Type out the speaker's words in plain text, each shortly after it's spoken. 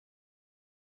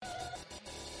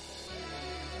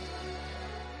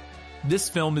This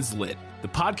Film is Lit, the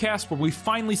podcast where we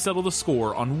finally settle the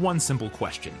score on one simple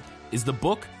question. Is the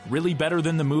book really better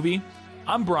than the movie?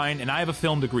 I'm Brian, and I have a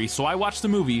film degree, so I watch the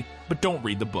movie, but don't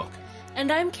read the book.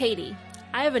 And I'm Katie.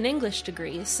 I have an English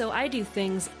degree, so I do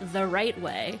things the right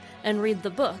way and read the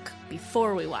book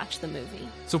before we watch the movie.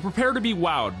 So prepare to be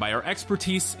wowed by our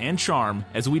expertise and charm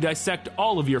as we dissect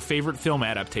all of your favorite film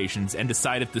adaptations and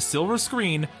decide if the silver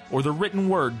screen or the written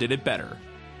word did it better.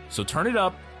 So turn it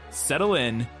up, settle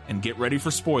in, and get ready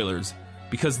for spoilers,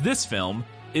 because this film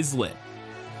is lit.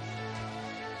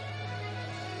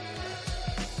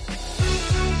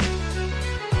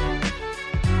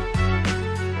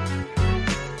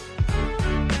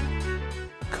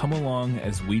 Come along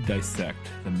as we dissect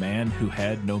the man who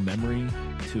had no memory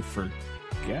to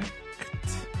forget.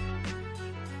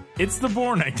 It's the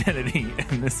Bourne Identity,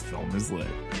 and this film is lit.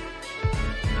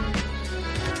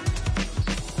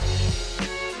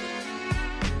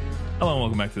 Hello and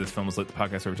welcome back to This Film is Lit, the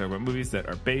podcast where we talk about movies that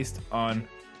are based on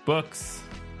books.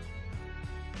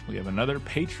 We have another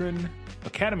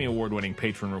Academy Award-winning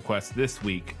patron request this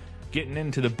week, getting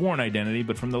into the Bourne Identity,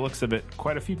 but from the looks of it,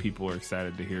 quite a few people are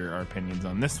excited to hear our opinions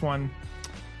on this one.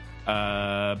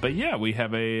 But yeah, we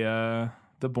have the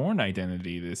Bourne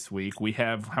Identity this week. We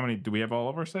have, how many, do we have all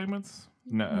of our segments?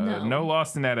 No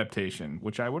Lost in Adaptation,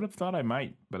 which I would have thought I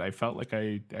might, but I felt like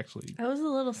I was a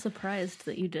little surprised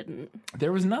that you didn't.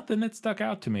 There was nothing that stuck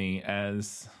out to me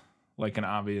as like an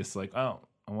obvious, like, oh,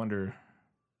 I wonder.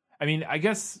 I mean, I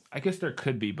guess there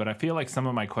could be, but I feel like some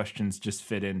of my questions just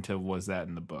fit into was that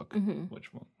in the book, which,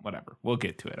 whatever. We'll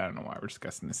get to it. I don't know why we're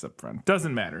discussing this up front.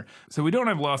 Doesn't matter. So we don't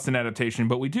have Lost in Adaptation,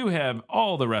 but we do have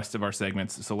all the rest of our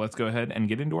segments. So let's go ahead and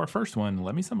get into our first one.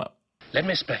 Let me sum up. Let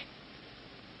me explain.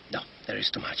 No, there is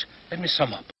too much. Let me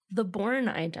sum up. The Bourne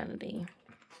Identity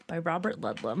by Robert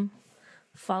Ludlum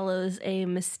follows a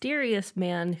mysterious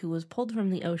man who was pulled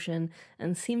from the ocean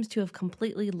and seems to have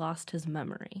completely lost his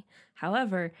memory.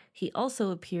 However, he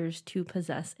also appears to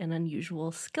possess an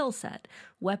unusual skill set: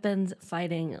 weapons,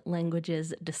 fighting,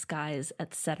 languages, disguise,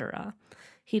 etc.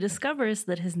 He discovers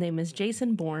that his name is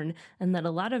Jason Bourne and that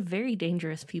a lot of very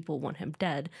dangerous people want him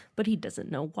dead, but he doesn't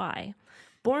know why.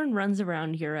 Bourne runs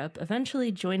around Europe,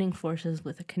 eventually joining forces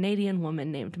with a Canadian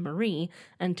woman named Marie,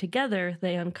 and together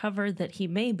they uncover that he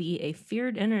may be a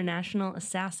feared international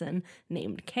assassin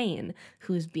named Kane,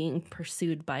 who is being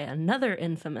pursued by another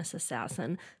infamous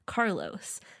assassin,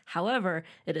 Carlos. However,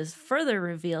 it is further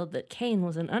revealed that Kane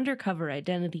was an undercover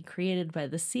identity created by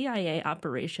the CIA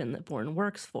operation that Bourne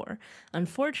works for.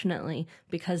 Unfortunately,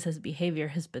 because his behavior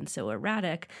has been so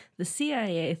erratic, the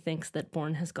CIA thinks that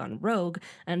Bourne has gone rogue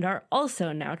and are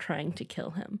also now trying to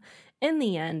kill him. In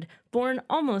the end, Bourne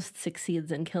almost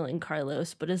succeeds in killing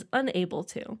Carlos, but is unable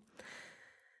to.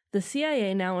 The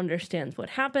CIA now understands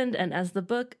what happened, and the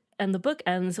book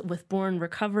ends with Bourne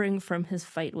recovering from his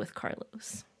fight with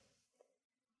Carlos.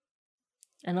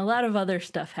 And a lot of other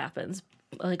stuff happens,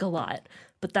 like a lot,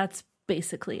 but that's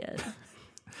basically it.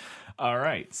 All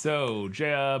right, so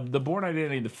the Bourne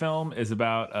Identity, the film, is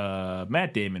about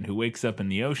Matt Damon, who wakes up in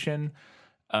the ocean.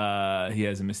 He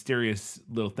has a mysterious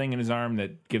little thing in his arm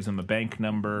that gives him a bank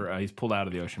number. He's pulled out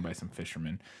of the ocean by some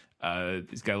fishermen.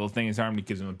 He's got a little thing in his arm that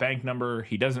gives him a bank number.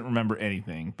 He doesn't remember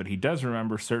anything, but he does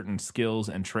remember certain skills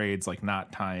and trades like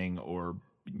knot tying or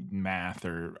math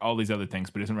or all these other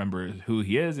things, but he doesn't remember who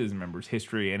he is, he doesn't remember his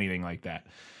history, anything like that.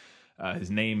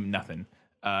 His name, nothing.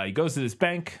 He goes to this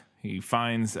bank. He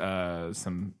finds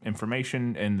some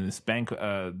information in this bank,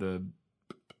 the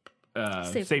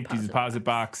safety deposit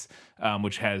box,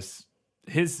 which has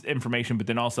his information, but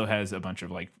then also has a bunch of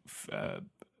like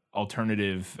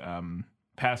alternative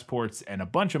passports and a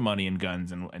bunch of money and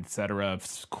guns and etc.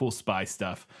 Cool spy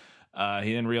stuff.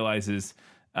 He then realizes,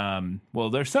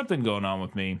 there's something going on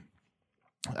with me.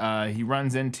 He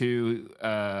runs into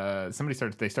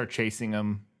they start chasing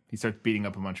him. He starts beating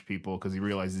up a bunch of people because he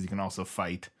realizes he can also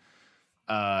fight.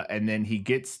 And then he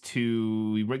gets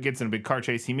in a big car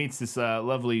chase. He meets this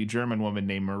lovely German woman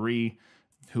named Marie,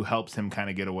 who helps him kind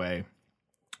of get away.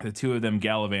 The two of them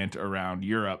gallivant around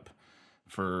Europe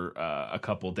for a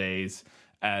couple days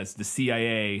as the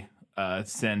CIA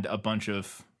send a bunch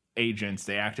of agents.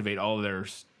 They activate all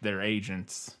of their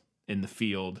agents in the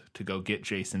field to go get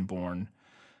Jason Bourne.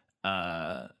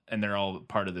 And they're all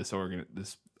part of this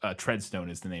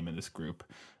Treadstone is the name of this group.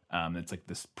 It's like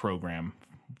this program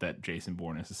that Jason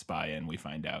Bourne is a spy in, we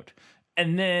find out.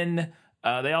 And then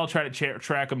they all try to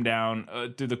track him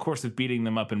down. Through the course of beating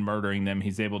them up and murdering them,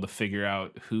 he's able to figure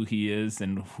out who he is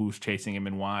and who's chasing him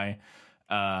and why,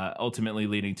 ultimately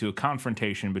leading to a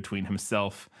confrontation between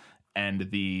himself and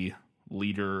the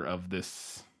leader of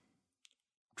this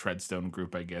Treadstone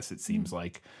group, I guess it seems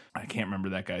like. I can't remember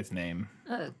that guy's name.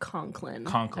 Conklin,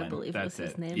 Conklin, I believe that's was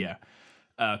his it. name.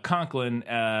 Yeah. Conklin,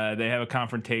 they have a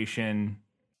confrontation.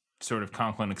 Sort of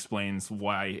Conklin explains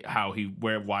why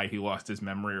he lost his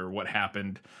memory or what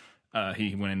happened.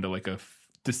 He went into like a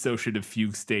dissociative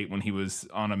fugue state when he was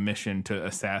on a mission to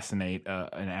assassinate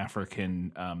an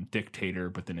African dictator,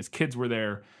 but then his kids were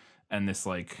there, and this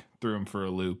like threw him for a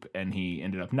loop, and he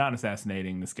ended up not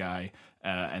assassinating this guy,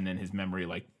 and then his memory,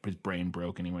 like his brain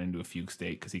broke, and he went into a fugue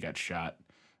state because he got shot,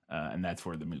 and that's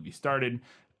where the movie started.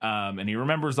 And he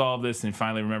remembers all of this, and he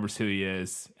finally remembers who he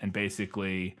is, and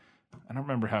basically, I don't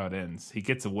remember how it ends. He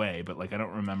gets away, but like I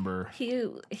don't remember.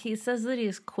 He says that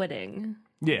he's quitting.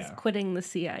 Yeah. He's quitting the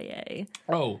CIA.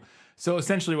 Oh, so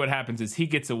essentially what happens is he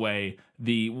gets away.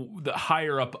 The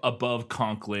higher up above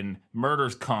Conklin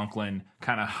murders Conklin,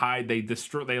 kind of hide. They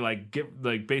destroy.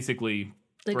 They basically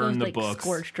burn the books.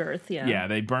 Scorched earth. Yeah. Yeah.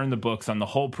 They burn the books on the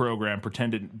whole program.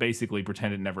 Pretend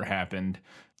it never happened,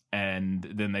 and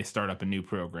then they start up a new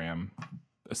program,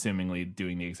 assumingly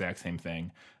doing the exact same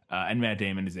thing. And Matt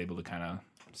Damon is able to kind of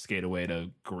skate away to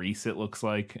Greece, it looks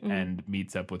like, and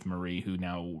meets up with Marie, who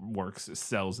now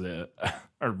sells or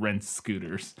rents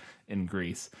scooters in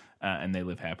Greece, and they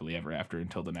live happily ever after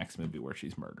until the next movie where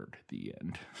she's murdered. The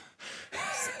end.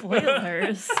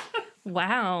 Spoilers.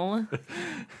 Wow.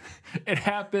 It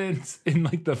happens in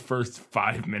like the first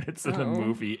 5 minutes of the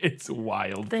movie. It's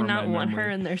wild. They not want her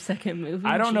in their second movie.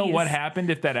 I don't know what happened,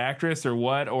 if that actress or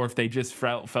what, or if they just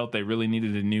felt they really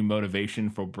needed a new motivation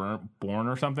for Bourne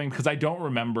or something. Because I don't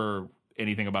remember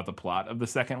anything about the plot of the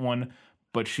second one,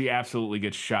 but she absolutely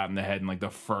gets shot in the head in like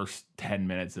the first 10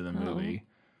 minutes of the movie.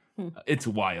 It's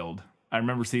wild. I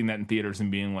remember seeing that in theaters and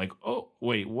being like, oh,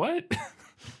 wait, what?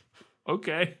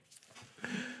 Okay.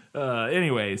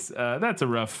 Anyways, that's a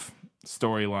rough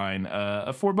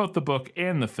storyline for both the book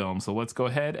and the film. So let's go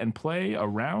ahead and play a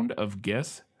round of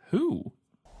Guess Who.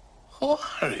 Who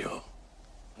are you?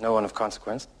 No one of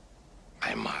consequence.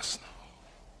 I must know.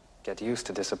 Get used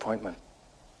to disappointment.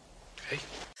 Okay.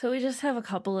 So we just have a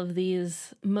couple of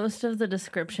these. Most of the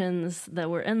descriptions that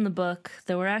were in the book,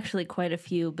 there were actually quite a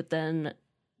few, but then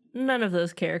none of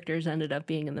those characters ended up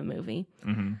being in the movie.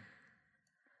 Mm-hmm.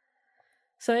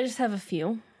 So I just have a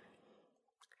few.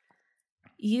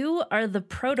 You are the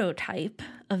prototype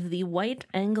of the white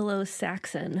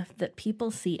Anglo-Saxon that people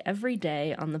see every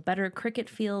day on the better cricket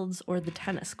fields or the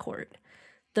tennis court.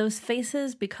 Those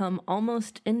faces become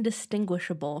almost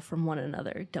indistinguishable from one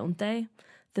another, don't they?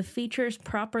 The features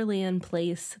properly in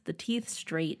place, the teeth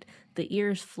straight, the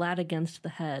ears flat against the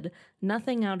head,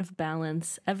 nothing out of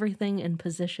balance, everything in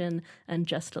position, and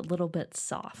just a little bit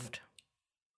soft.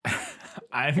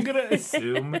 I'm going to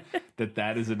assume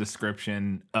that is a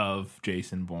description of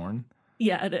Jason Bourne.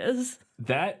 Yeah, it is.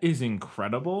 That is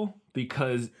incredible,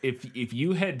 because if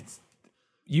you had...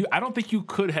 I don't think you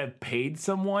could have paid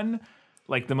someone,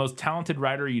 like the most talented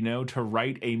writer you know, to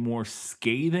write a more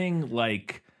scathing,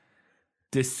 like,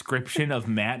 description of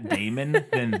Matt Damon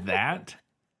than that.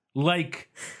 Like,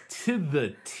 to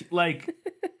the... like...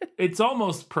 It's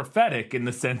almost prophetic in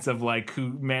the sense of like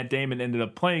who Matt Damon ended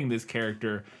up playing this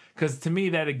character, because to me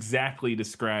that exactly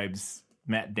describes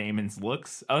Matt Damon's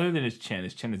looks. Other than his chin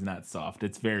is not soft;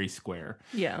 it's very square.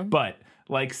 Yeah, but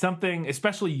like something,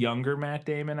 especially younger Matt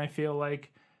Damon, I feel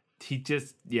like he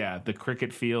just the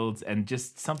cricket fields and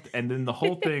just something, and then the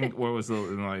whole thing. Where was the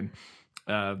line?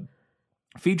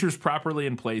 Features properly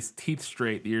in place, teeth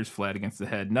straight, ears flat against the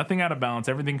head, nothing out of balance,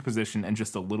 everything in position, and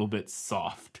just a little bit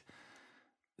soft.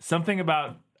 Something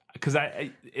about, because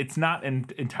it's not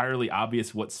entirely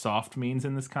obvious what soft means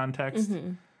in this context.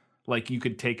 Mm-hmm. Like you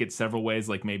could take it several ways,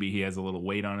 like maybe he has a little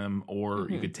weight on him, or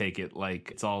you could take it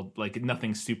like it's all like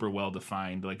nothing super well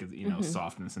defined, like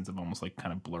soft in the sense of almost like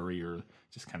kind of blurry or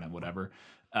just kind of whatever.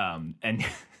 And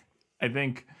I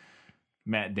think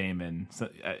Matt Damon,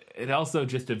 it also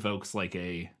just evokes like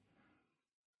a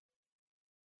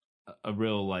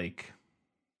real like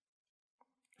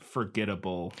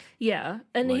forgettable,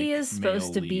 and like, he is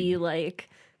supposed to be like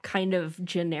kind of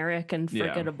generic and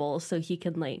forgettable, so he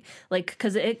can like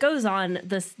because it goes on,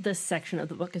 this section of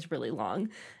the book is really long,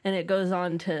 and it goes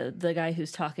on to the guy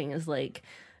who's talking is like,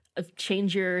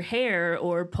 change your hair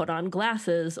or put on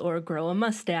glasses or grow a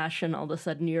mustache, and all of a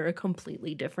sudden you're a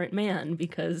completely different man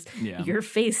because your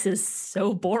face is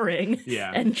so boring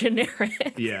and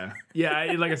generic.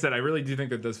 Like I said, I really do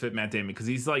think that does fit Matt Damon, because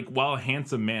he's like, while a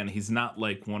handsome man, he's not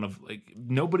like one of like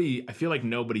nobody. I feel like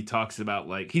nobody talks about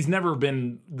like he's never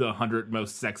been the 100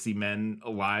 most sexy men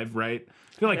alive, right?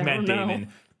 I feel like Matt Damon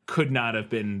could not have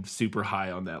been super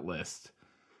high on that list.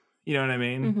 You know what I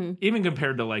mean? Mm-hmm. Even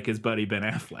compared to like his buddy Ben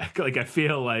Affleck, like I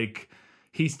feel like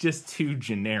he's just too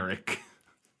generic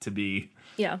to be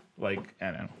like, I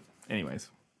don't know. Anyways.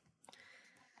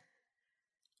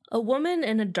 A woman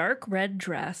in a dark red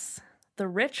dress, the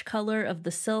rich color of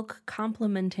the silk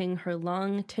complementing her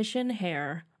long Titian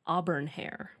hair, auburn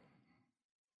hair.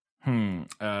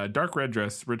 Dark red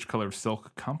dress, rich color of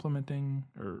silk complementing,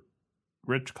 or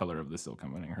rich color of the silk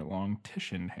complementing her long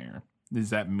Titian hair.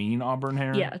 Does that mean auburn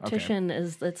hair? Yeah, Titian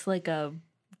it's like a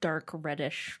dark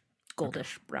reddish,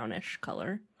 goldish, brownish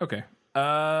color. Okay.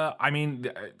 I mean,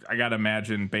 I gotta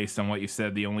imagine based on what you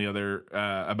said, the only other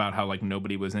about how like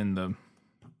nobody was in the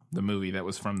movie that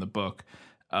was from the book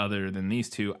other than these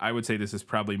two, I would say this is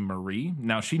probably Marie.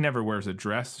 Now, she never wears a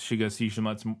dress. She's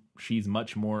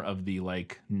much more of the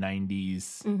like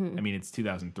 90s. I mean, it's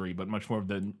 2003, but much more of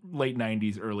the late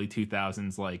 90s, early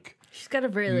 2000s, like she's got a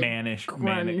very like, manish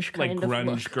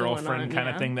grunge girlfriend kind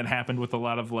of thing that happened with a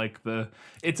lot of like the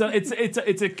it's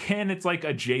like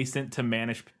adjacent to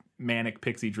manic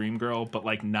pixie dream girl, but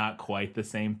like not quite the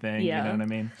same thing. You know what I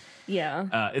mean?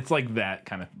 Yeah. It's like that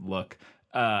kind of look.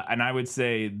 And I would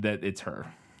say that it's her.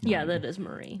 Yeah, that is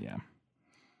Marie. Yeah.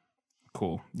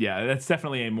 Cool. Yeah, that's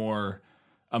definitely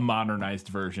a modernized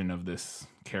version of this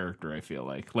character, I feel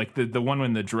like. Like the one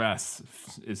in the dress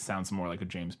sounds more like a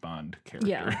James Bond character.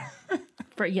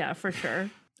 Yeah. For sure.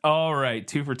 All right,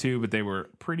 2 for 2, but they were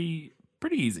pretty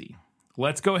easy.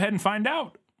 Let's go ahead and find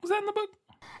out. Was that in the book?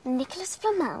 Nicholas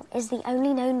Flamel is the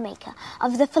only known maker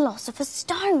of the Philosopher's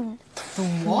Stone. The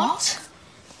what?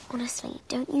 Honestly,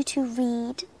 don't you two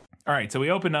read? All right, so we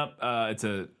open up. It's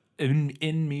a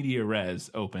in media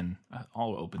res open.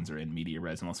 All opens are in media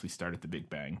res unless we start at the Big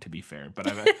Bang, to be fair.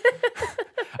 But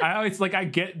I always like, I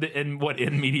get what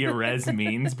in media res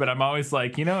means, but I'm always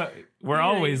like, you know, we're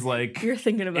always like, you're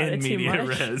thinking about in it too media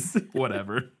much. res,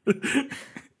 whatever.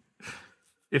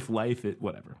 If life,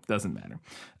 whatever, doesn't matter.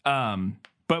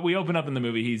 But we open up in the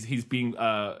movie. He's being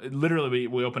literally.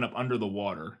 We open up under the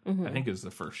water. I think is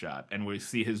the first shot, and we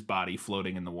see his body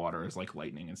floating in the water as like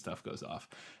lightning and stuff goes off,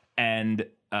 and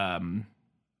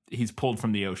he's pulled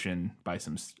from the ocean by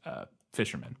some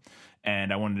fishermen.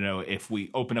 And I wanted to know if we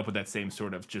open up with that same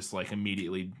sort of just like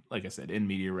immediately, like I said, in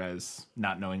media res,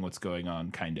 not knowing what's going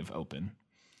on, kind of open.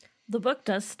 The book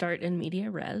does start in media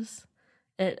res.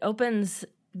 It opens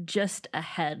just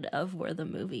ahead of where the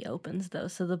movie opens, though.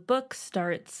 So the book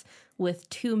starts with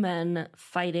two men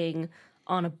fighting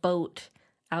on a boat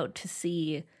out to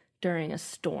sea during a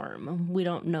storm. We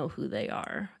don't know who they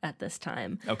are at this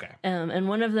time. Okay. And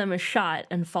one of them is shot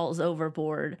and falls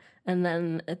overboard. And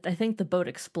then I think the boat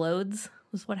explodes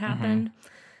was what happened.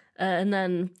 And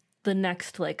then the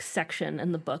next like section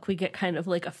in the book, we get kind of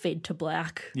like a fade to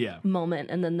black moment.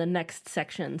 And then the next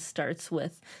section starts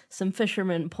with some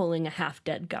fishermen pulling a half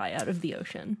dead guy out of the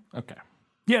ocean. Okay.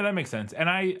 Yeah, that makes sense. And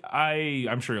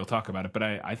I'm sure you'll talk about it, but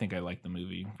I think I like the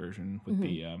movie version with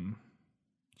the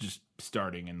just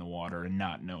starting in the water and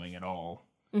not knowing at all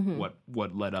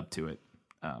what led up to it.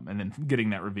 And then getting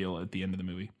that reveal at the end of the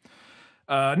movie.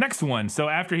 Next one. So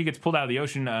after he gets pulled out of the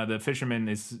ocean, the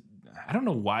fisherman I don't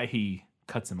know why he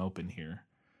cuts him open here,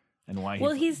 and why.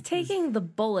 Well, he's taking the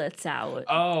bullets out.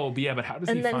 Oh, but yeah, but how does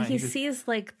he? And then he just sees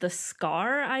like the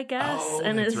scar, I guess, Oh,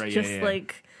 and that's is right. just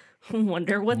like,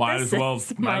 wonder what might this as well,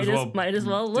 is. Might as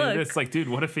well look. It's like, dude,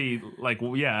 what if he like,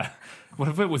 well, yeah, what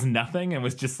if it was nothing and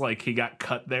was just like he got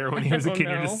cut there when he was a kid?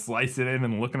 You're just slicing in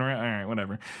and looking around. All right,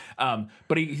 whatever.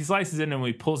 But he slices in and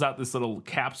he pulls out this little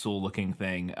capsule-looking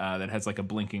thing that has like a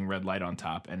blinking red light on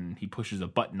top, and he pushes a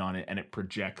button on it, and it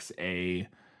projects an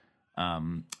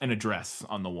address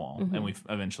on the wall, and we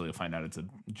eventually will find out it's a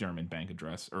German bank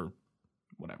address or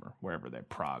whatever, wherever they're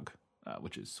Prague,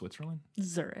 which is Switzerland.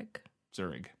 Zurich,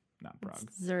 not Prague.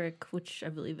 It's Zurich, which I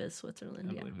believe is Switzerland.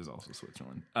 I believe is also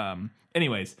Switzerland.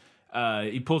 Anyways,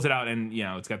 he pulls it out, and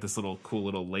it's got this cool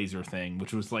little laser thing,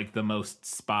 which was like the most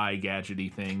spy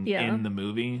gadgety thing in the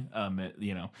movie.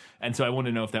 And so I want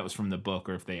to know if that was from the book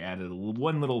or if they added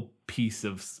one little piece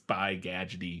of spy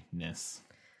gadgetiness.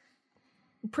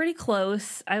 Pretty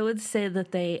close. I would say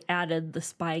that they added the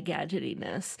spy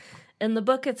gadgetiness. In the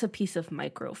book, it's a piece of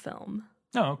microfilm.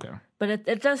 Oh, okay. But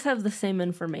it does have the same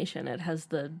information. It has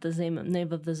the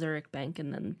name of the Zurich bank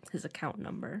and then his account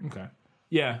number. Okay.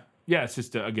 Yeah. Yeah, it's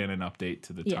just, again, an update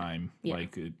to the time. Yeah.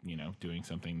 Like, doing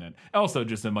something that... Also,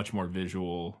 just a much more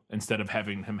visual... Instead of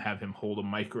having him hold a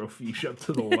microfiche up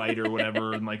to the light or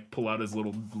whatever and, like, pull out his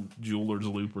little jeweler's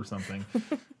loop or something.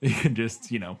 You can just,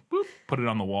 boop, put it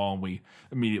on the wall and we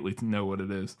immediately know what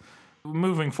it is.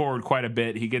 Moving forward quite a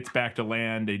bit, he gets back to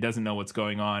land. He doesn't know what's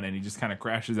going on, and he just kind of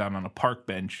crashes out on a park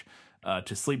bench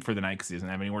to sleep for the night because he doesn't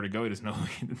have anywhere to go. He doesn't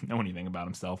know anything about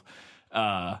himself.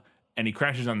 and he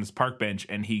crashes on this park bench,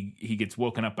 and he gets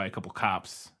woken up by a couple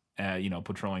cops,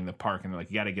 patrolling the park, and they're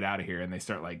like, "You got to get out of here," and they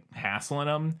start like hassling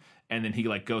him, and then he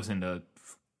like goes into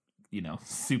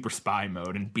super spy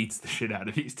mode and beats the shit out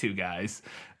of these two guys,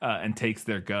 and takes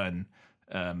their gun,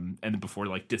 and then before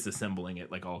like disassembling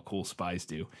it like all cool spies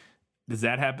do. Does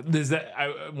that happen?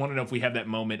 I want to know if we have that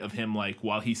moment of him, like,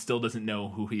 while he still doesn't know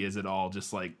who he is at all,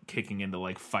 just like kicking into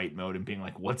like fight mode and being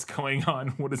like, what's going on?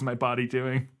 What is my body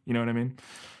doing? You know what I mean?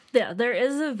 Yeah, there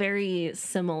is a very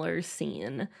similar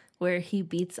scene where he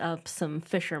beats up some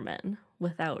fishermen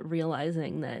without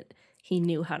realizing that he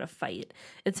knew how to fight.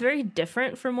 It's very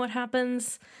different from what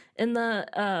happens in the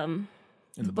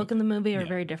book and the movie are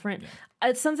very different. Yeah.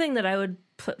 It's something that I would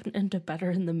put into better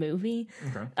in the movie.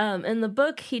 Okay. In the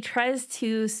book, he tries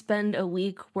to spend a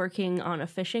week working on a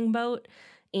fishing boat,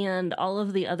 and all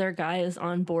of the other guys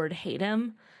on board hate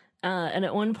him. And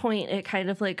at one point, it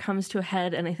kind of like comes to a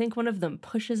head, and I think one of them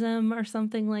pushes him or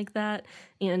something like that,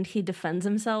 and he defends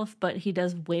himself, but he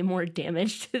does way more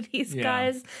damage to these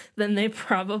guys than they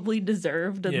probably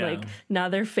deserved. And like now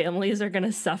their families are going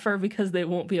to suffer because they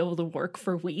won't be able to work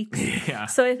for weeks. Yeah.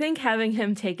 So I think having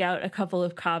him take out a couple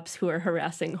of cops who are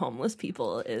harassing homeless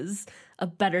people is a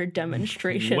better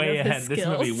demonstration of his skills. This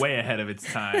movie way ahead of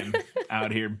its time,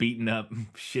 out here beating up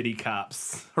shitty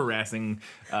cops, harassing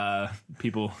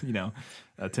people,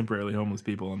 temporarily homeless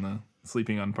people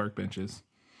sleeping on park benches.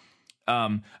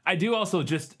 I do also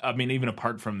even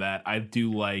apart from that, I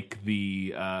do like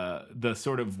the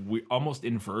sort of almost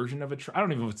inversion of a trope. I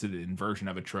don't even know if it's an inversion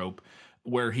of a trope,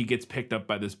 where he gets picked up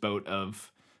by this boat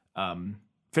of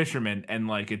fishermen, and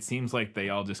like it seems like they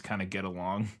all just kind of get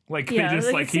along. Like they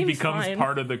just like he becomes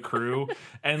part of the crew,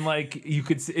 and like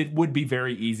it would be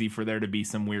very easy for there to be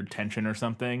some weird tension or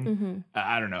something. Mm-hmm.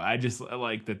 I don't know. I just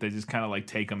like that they just kind of like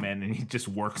take him in, and he just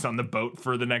works on the boat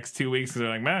for the next 2 weeks. And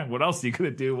they're like, man, what else are you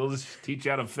gonna do? We'll just teach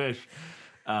you how to fish.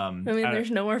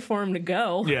 There's nowhere for him to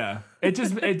go. Yeah, it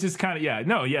just kind of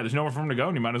there's nowhere for him to go,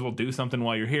 and you might as well do something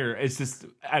while you're here. It's just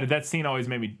that scene always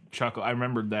made me chuckle. I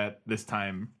remembered that this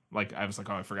time. Like, I was like,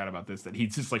 oh, I forgot about this, that he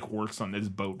just, like, works on this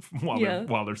boat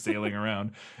while they're sailing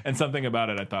around. And something about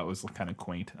it I thought was kind of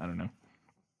quaint. I don't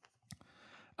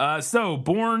know. So,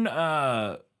 Bourne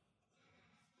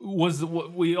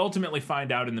we ultimately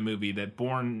find out in the movie that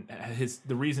Bourne,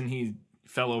 the reason he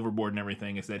fell overboard and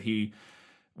everything is that he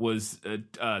was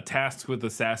tasked with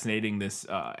assassinating this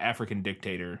African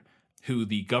dictator who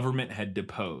the government had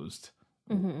deposed.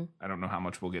 Mm-hmm. I don't know how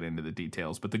much we'll get into the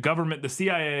details, but the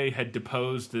CIA had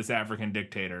deposed this African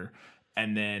dictator,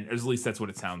 and then, or at least that's what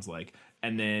it sounds like.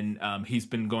 And then he's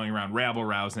been going around rabble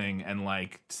rousing and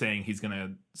like saying he's going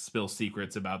to spill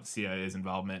secrets about the CIA's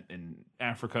involvement in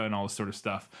Africa and all this sort of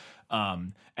stuff.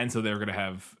 And so they're going to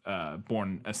have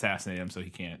Bourne assassinate him so he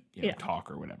can't talk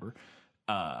or whatever.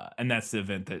 And that's the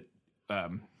event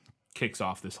that kicks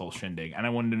off this whole shindig. And I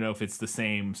wanted to know if it's the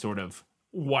same sort of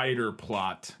wider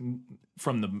plot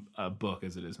from the book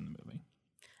as it is in the movie.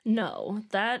 No,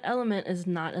 that element is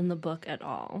not in the book at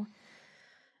all.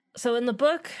 So in the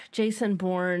book, Jason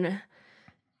Bourne,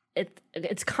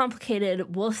 it's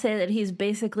complicated. We'll say that he's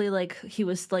basically like, he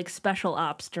was like special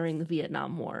ops during the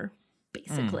Vietnam War,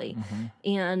 basically. Mm-hmm.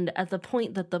 And at the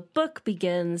point that the book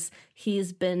begins,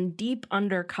 he's been deep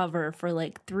undercover for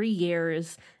like 3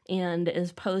 years and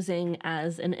is posing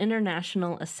as an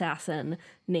international assassin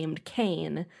named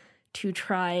Kane to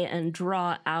try and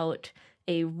draw out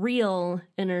a real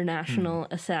international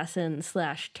assassin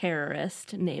 /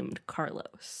 terrorist named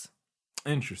Carlos.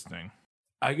 Interesting.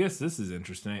 I guess this is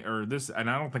interesting, and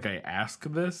I don't think I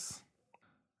asked this.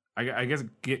 I guess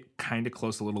get kind of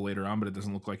close a little later on, but it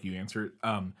doesn't look like you answered.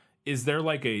 Is there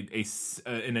like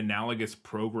an analogous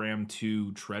program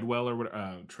to Treadwell or what?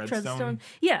 Treadstone?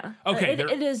 Yeah. Okay.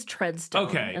 It is Treadstone.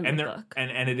 Okay, in the book.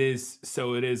 And it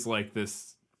is like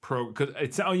this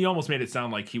because you almost made it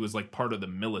sound like he was like part of the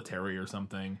military or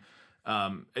something.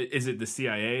 Is it the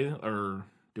CIA or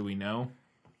do we know?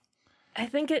 I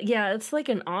think it's like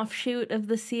an offshoot of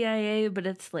the CIA, but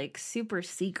it's like super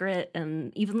secret,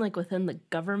 and even like within the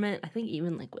government, I think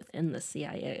even like within the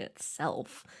CIA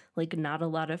itself, like not a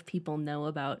lot of people know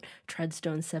about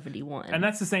Treadstone 71. And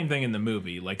that's the same thing in the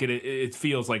movie. Like it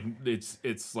feels like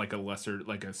it's like a lesser,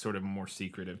 like a sort of more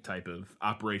secretive type of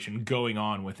operation going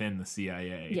on within the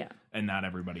CIA. Yeah. And not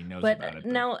everybody knows about it.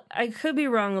 But now I could be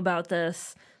wrong about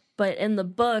this, but in the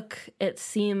book, it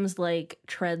seems like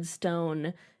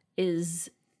Treadstone is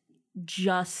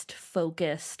just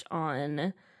focused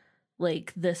on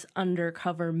like this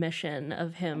undercover mission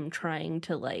of him trying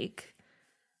to like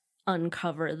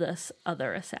uncover this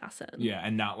other assassin. Yeah,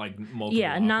 and not like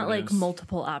multiple not like operatives.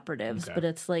 multiple operatives, Okay. but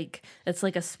it's like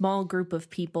a small group of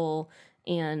people,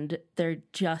 and they're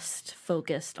just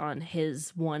focused on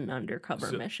his one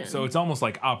undercover mission. So it's almost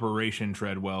like Operation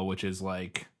Treadwell, which is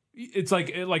like it's like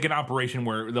an operation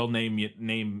where they'll name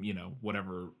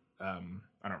whatever.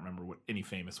 I don't remember what any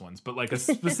famous ones, but like a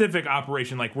specific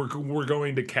operation, like we're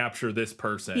going to capture this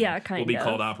person. Yeah, kind will be of.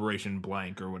 called Operation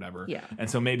Blank or whatever. Yeah. And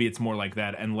so maybe it's more like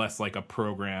that and less like a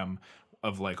program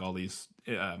of like all these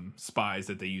spies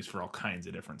that they use for all kinds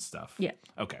of different stuff. Yeah.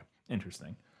 Okay.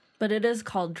 Interesting. But it is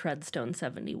called Treadstone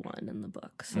 71 in the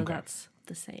book, so that's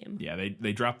the same. Yeah,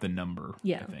 they dropped the number,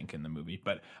 Yeah. I think, in the movie.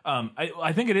 But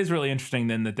I think it is really interesting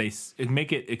then that they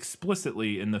make it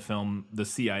explicitly in the film the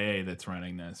CIA that's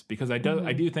running this. Because I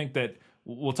do think that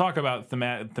we'll talk about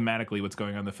thematically what's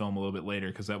going on in the film a little bit later,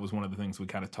 because that was one of the things we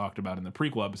kind of talked about in the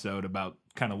prequel episode about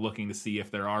kind of looking to see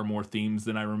if there are more themes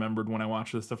than I remembered when I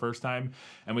watched this the first time.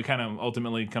 And we kind of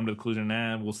ultimately come to the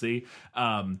conclusion, we'll see.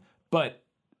 But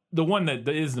the one that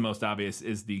is the most obvious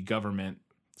is the government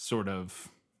sort of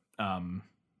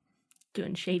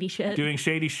Doing shady shit.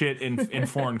 in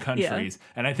foreign countries. Yeah.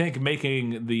 And I think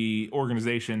making the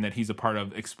organization that he's a part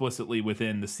of explicitly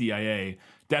within the CIA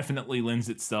definitely lends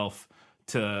itself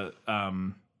to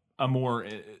a more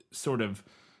sort of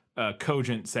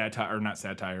cogent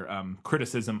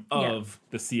criticism of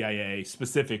the CIA,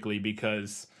 specifically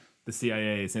because the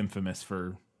CIA is infamous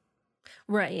for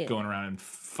going around and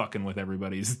fucking with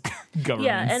everybody's governments.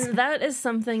 Yeah, and that is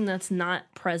something that's not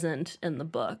present in the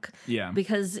book. Yeah.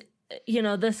 Because,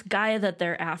 this guy that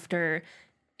they're after,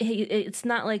 it's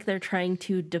not like they're trying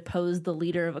to depose the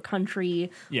leader of a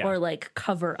country or like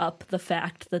cover up the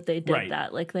fact that they did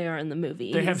that like they are in the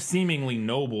movie. They have seemingly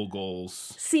noble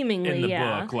goals. Seemingly, in the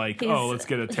book, like, let's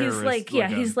get a terrorist.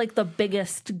 He's like the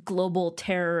biggest global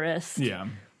terrorist. Yeah.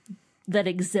 That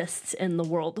exists in the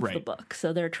world of the book,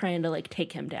 so they're trying to like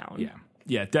take him down.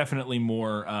 Yeah, definitely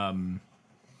more.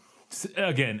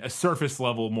 Again, a surface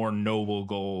level, more noble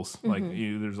goals. Like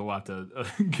there's a lot to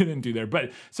get into there,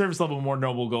 but surface level, more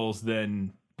noble goals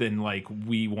than like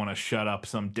we want to shut up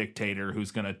some dictator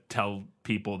who's going to tell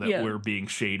people that we're being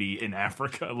shady in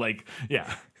Africa. Like,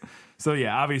 yeah. So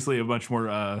yeah, obviously a much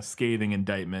more scathing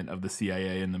indictment of the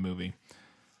CIA in the movie.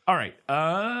 All right,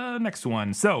 next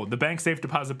one. So the bank safe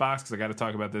deposit box, because I got to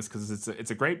talk about this because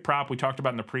it's a great prop. We talked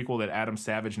about in the prequel that Adam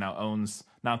Savage now owns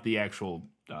not the actual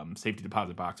safety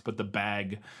deposit box, but the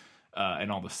bag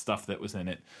and all the stuff that was in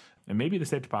it. And maybe the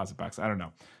safe deposit box, I don't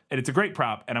know. And it's a great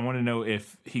prop, and I want to know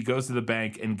if he goes to the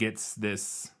bank and gets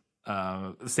this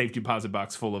safe deposit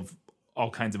box full of all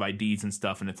kinds of IDs and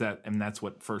stuff, and that's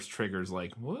what first triggers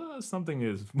like, well, something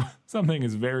is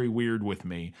very weird with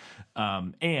me.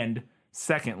 And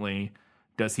secondly,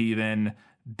 does he then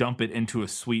dump it into a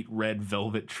sweet red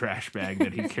velvet trash bag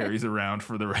that he carries around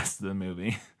for the rest of the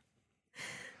movie?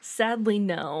 Sadly,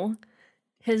 no.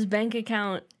 His bank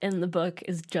account in the book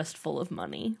is just full of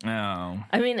money. Oh.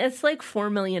 I mean, it's like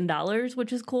 $4 million,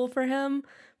 which is cool for him.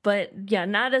 But yeah,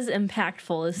 not as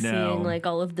impactful as seeing like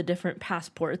all of the different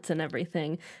passports and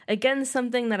everything. Again,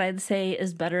 something that I'd say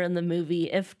is better in the movie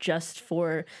if just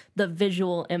for the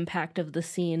visual impact of the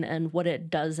scene and what it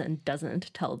does and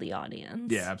doesn't tell the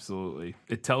audience. Yeah, absolutely.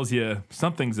 It tells you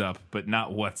something's up, but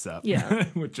not what's up. Yeah.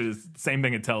 Which is the same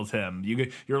thing it tells him.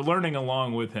 You're learning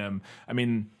along with him. I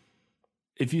mean,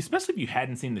 especially if you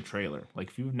hadn't seen the trailer, like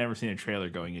if you've never seen a trailer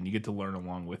going in, you get to learn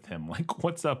along with him. Like,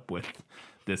 what's up with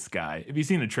this guy? If you've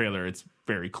seen the trailer, it's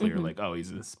very clear, like, oh, he's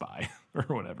a spy or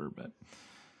whatever. But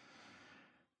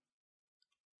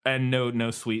and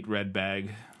no sweet red bag.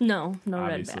 No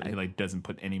Obviously, red bag. He like doesn't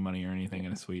put any money or anything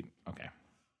in a sweet. Okay,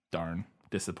 darn,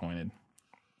 disappointed.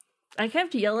 I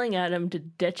kept yelling at him to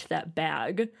ditch that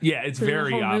bag. Yeah, it's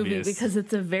very the whole obvious movie because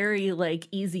it's a very like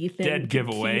easy thing. Dead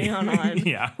giveaway. On.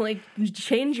 Yeah, like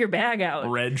change your bag out.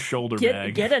 Red shoulder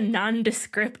bag. Get a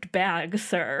nondescript bag,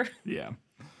 sir. Yeah.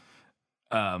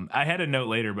 I had a note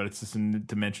later, but it's just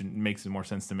to mention. Makes more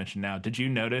sense to mention now. Did you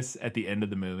notice at the end of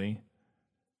the movie?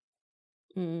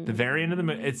 The very end of the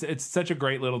movie. It's such a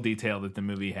great little detail that the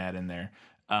movie had in there.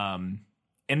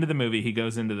 End of the movie, he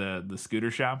goes into the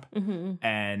scooter shop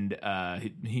and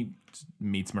he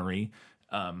meets Marie.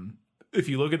 If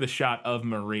you look at the shot of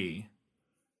Marie,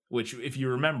 which if you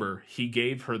remember, he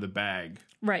gave her the bag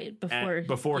right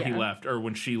before he left, or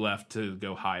when she left to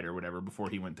go hide or whatever, before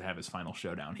he went to have his final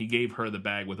showdown. He gave her the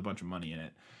bag with a bunch of money in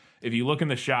it. If you look in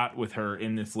the shot with her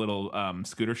in this little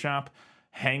scooter shop,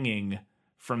 hanging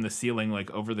from the ceiling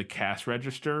like over the cash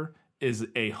register is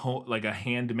a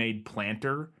handmade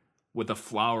planter with a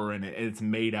flower in it, and it's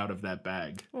made out of that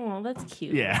bag. Oh, Oh, that's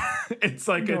cute. Yeah, it's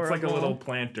like a Adorable. little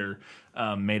planter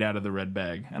made out of the red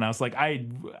bag, and I was like, I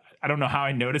don't know how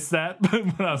I noticed that,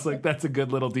 but I was like, that's a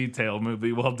good little detail.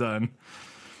 Movie, well done.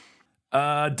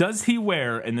 Does he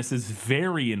wear, and this is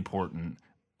very important,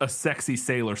 a sexy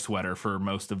sailor sweater for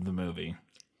most of the movie?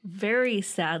 Very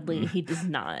sadly, he does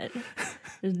not.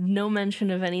 There's no mention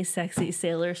of any sexy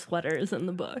sailor sweaters in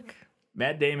the book.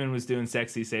 Matt Damon was doing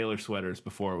sexy sailor sweaters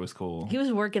before it was cool. He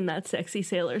was working that sexy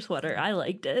sailor sweater. I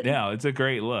liked it. Yeah, it's a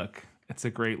great look. It's a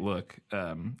great look.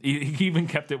 He even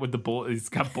kept it with the bullet. He's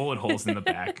got bullet holes in the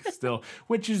back still,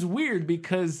 which is weird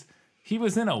because he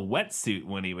was in a wetsuit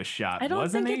when he was shot. I don't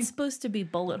wasn't think he? it's supposed to be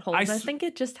bullet holes. I think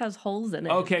it just has holes in it.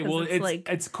 Okay, 'cause well,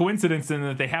 it's coincidence in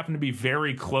that they happen to be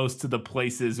very close to the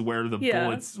places where the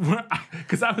bullets.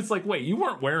 Because I was like, wait, you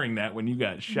weren't wearing that when you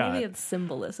got shot. Maybe it's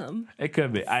symbolism. It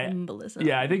could be Symbolism.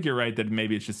 Yeah, I think you're right that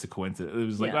maybe it's just a coincidence. It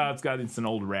was like, Yeah. it's an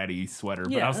old ratty sweater,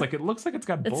 but I Yeah. was like, it looks like it's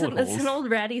got bullet holes. It's an old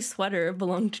ratty sweater. It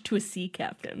belonged to a sea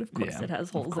captain. Of course, Yeah, it has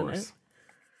holes in it.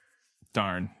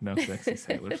 Darn, no sexy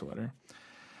sailor sweater.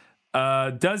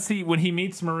 Does he, when he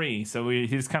meets Marie, so he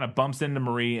just kind of bumps into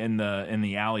Marie in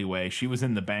the alleyway. She was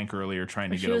in the bank earlier trying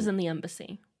to get. She was in the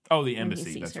embassy. Oh, the he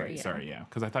embassy. sees That's her, right. yeah. Sorry, yeah,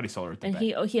 because I thought he saw her at the And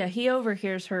bank. he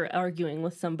overhears her arguing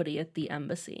with somebody at the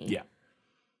embassy. Yeah.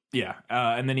 Yeah,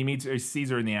 and then he sees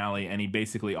her in the alley, and he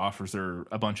basically offers her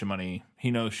a bunch of money. He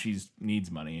knows she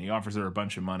needs money, and he offers her a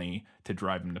bunch of money to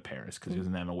drive him to Paris because he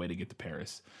doesn't have a way to get to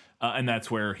Paris. And that's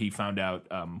where he found out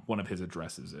one of his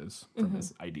addresses is from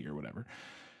his ID or whatever.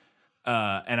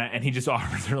 And he just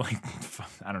offers her like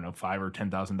I don't know $5,000 or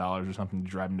 $10,000 or something to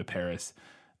drive him to Paris.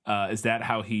 Is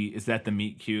that the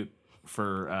meet cute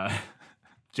for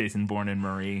Jason Bourne and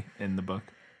Marie in the book?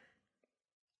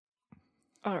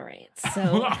 All right.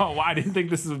 So Oh, I didn't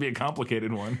think this would be a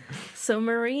complicated one. So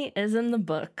Marie is in the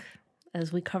book,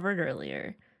 as we covered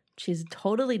earlier. She's a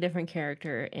totally different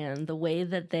character, and the way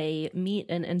that they meet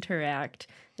and interact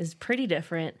is pretty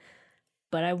different.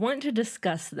 But I want to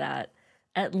discuss that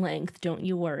at length, don't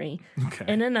you worry,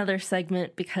 in another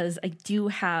segment, because I do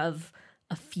have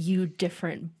a few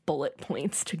different bullet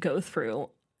points to go through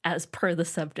as per the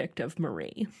subject of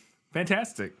Marie.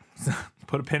 Fantastic.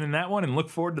 Put a pin in that one and look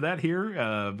forward to that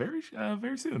here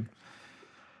very soon.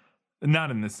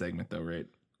 Not in this segment, though, right?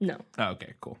 No. Oh,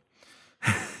 okay, cool.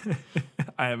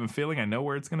 I have a feeling I know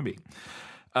where it's going to be.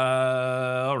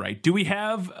 All right. Do we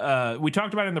have... we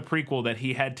talked about in the prequel that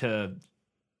he had to...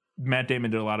 Matt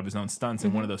Damon did a lot of his own stunts,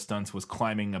 and one of those stunts was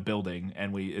climbing a building,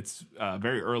 and it's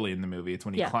very early in the movie. It's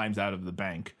when he climbs out of the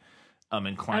bank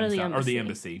and climbs down... Or the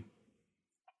embassy.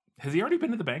 Has he already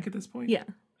been to the bank at this point? Yeah.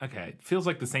 Okay, it feels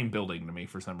like the same building to me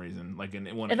for some reason. Like in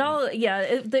one,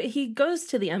 he goes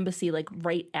to the embassy like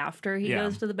right after he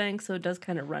goes to the bank, so it does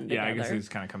kind of run together. Yeah, I guess it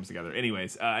just kind of comes together.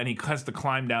 Anyways, and he has to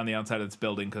climb down the outside of this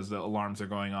building because the alarms are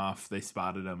going off. They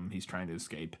spotted him. He's trying to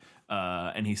escape,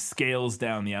 and he scales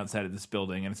down the outside of this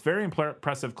building, and it's very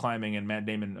impressive climbing. And Matt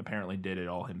Damon apparently did it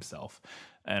all himself.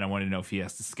 And I wanted to know if he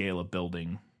has to scale a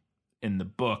building in the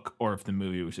book, or if the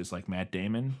movie was just like, Matt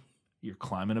Damon, you're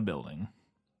climbing a building.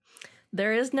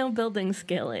 There is no building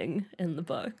scaling in the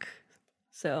book.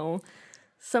 So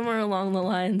somewhere along the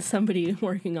line, somebody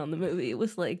working on the movie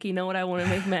was like, you know what I want to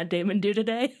make Matt Damon do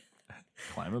today?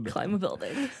 Climb a building. Climb a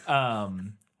building.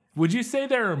 Would you say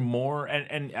there are more,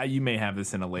 and you may have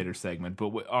this in a later segment,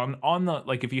 but on the,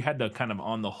 like, if you had to kind of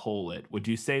on the whole it, would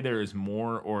you say there is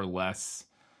more or less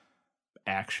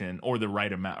action or the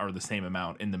right amount or the same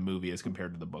amount in the movie as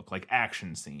compared to the book, like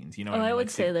action scenes, you know? I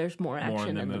would say there's more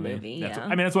action in the movie.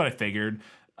 That's what I figured.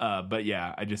 But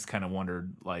yeah, I just kind of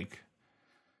wondered, like,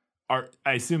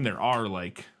 I assume there are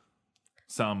like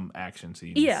some action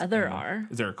scenes. Yeah, there are.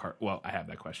 Is there a car? Well, I have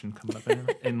that question coming up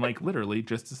in like literally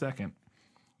just a second.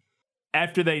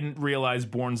 After they realize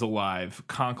Bourne's alive,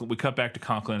 we cut back to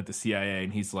Conklin at the CIA,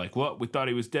 and he's like, "Well, we thought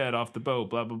he was dead off the boat,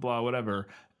 blah blah blah, whatever."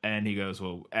 And he goes,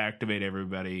 "Well, activate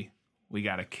everybody. We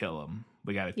got to kill him.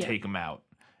 We got to take him out."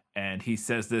 And he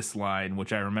says this line,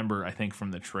 which I remember, I think,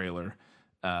 from the trailer.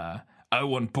 "I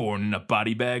want Bourne in a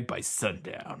body bag by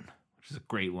sundown," which is a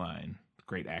great line,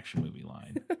 great action movie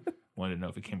line. Wanted to know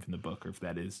if it came from the book or if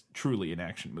that is truly an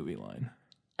action movie line.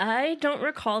 I don't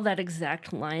recall that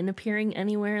exact line appearing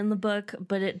anywhere in the book,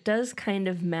 but it does kind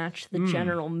of match the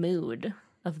general mood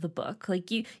of the book. Like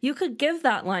you could give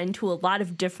that line to a lot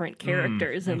of different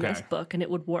characters in this book and it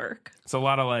would work. It's a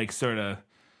lot of like sort of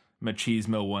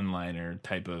machismo one-liner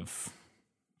type of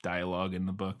dialogue in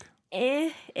the book.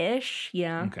 Ish,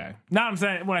 yeah. Okay. No, I'm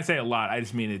saying when I say a lot, I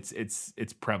just mean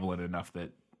it's prevalent enough that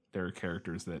there are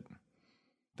characters that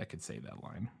could say that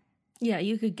line. Yeah,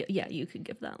 you could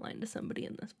give that line to somebody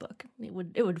in this book. It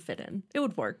would fit in. It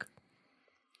would work.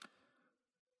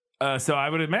 So I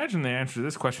would imagine the answer to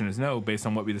this question is no, based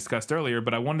on what we discussed earlier.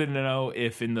 But I wanted to know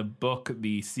if in the book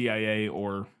the CIA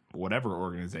or whatever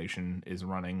organization is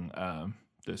running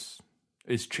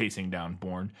is chasing down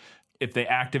Bourne, if they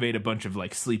activate a bunch of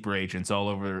like sleeper agents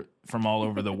from all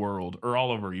over the world, or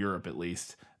all over Europe at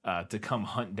least, to come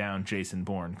hunt down Jason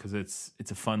Bourne, because it's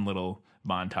a fun little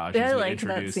montage. Yeah, I liked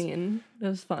that scene. It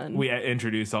was fun. We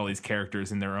introduce all these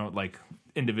characters in their own like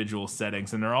individual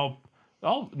settings, and they're all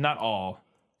not all.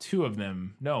 Two of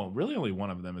them, no, really only one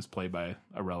of them is played by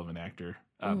a relevant actor.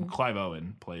 Clive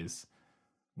Owen plays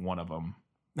one of them,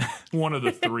 one of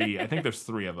the three. I think there's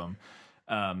three of them,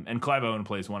 and Clive Owen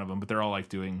plays one of them. But they're all like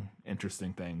doing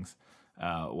interesting things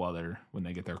when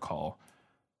they get their call.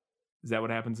 Is that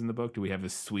what happens in the book? Do we have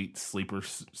this sweet sleeper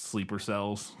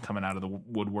cells coming out of the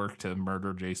woodwork to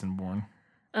murder Jason Bourne?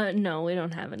 No, we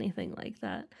don't have anything like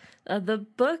that. The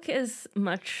book is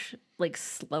much like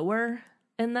slower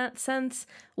in that sense.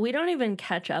 We don't even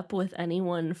catch up with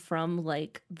anyone from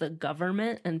like the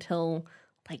government until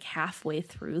like halfway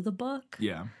through the book.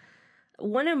 Yeah.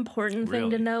 One important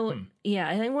thing to note,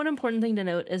 I think one important thing to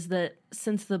note is that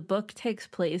since the book takes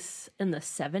place in the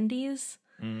 70s,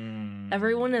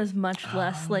 everyone is much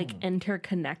less like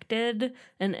interconnected,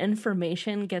 and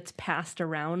information gets passed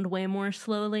around way more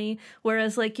slowly.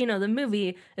 Whereas like, the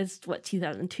movie is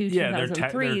 2002,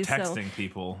 2003. They're texting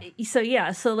people.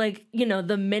 So like,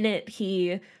 the minute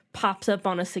he pops up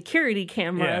on a security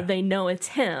camera, they know it's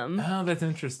him. Oh, that's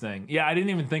interesting. Yeah, I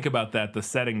didn't even think about that, the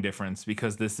setting difference,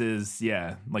 because this is,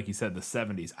 like you said, the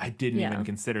 70s. I didn't even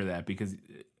consider that, because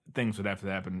things would have to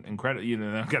happen incredible.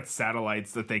 They've got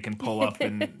satellites that they can pull up,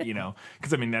 and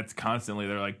because I mean that's constantly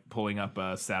they're like pulling up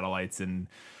satellites and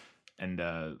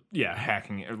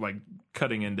hacking or like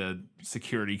cutting into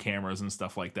security cameras and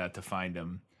stuff like that to find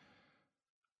them.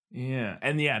 Yeah,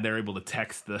 and they're able to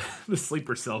text the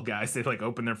sleeper cell guys. They like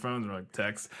open their phones and like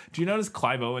text. Do you notice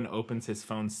Clive Owen opens his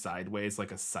phone sideways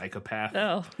like a psychopath?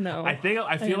 Oh no! I feel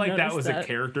like that was a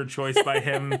character choice by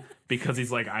him because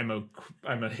he's like I'm a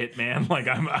hitman, like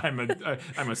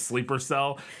I'm a sleeper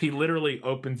cell. He literally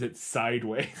opens it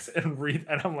sideways and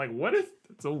I'm like, what is?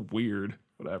 It's so weird.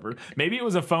 Whatever. Maybe it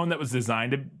was a phone that was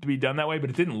designed to be done that way, but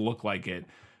it didn't look like it.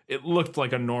 It looked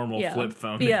like a normal flip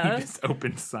phone that he just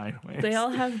opened sideways. They all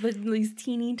have these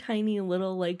teeny tiny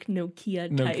little like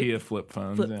Nokia flip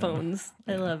phones. Phones.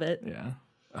 I love it. Yeah.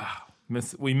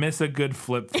 We miss a good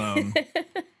flip phone.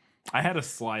 I had a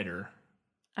slider.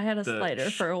 I had a slider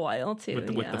for a while too.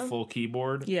 With the full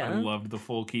keyboard. Yeah. I loved the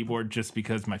full keyboard just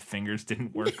because my fingers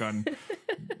didn't work on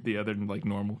the other like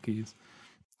normal keys.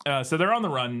 So they're on the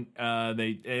run.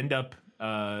 They end up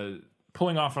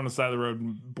pulling off on the side of the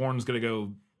road. Bourne's gonna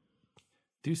go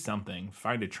do something,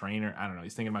 find a train, or I don't know.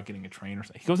 He's thinking about getting a train or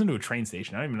something. He goes into a train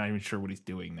station. I'm not even sure what he's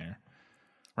doing there.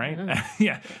 Right?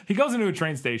 Yeah. He goes into a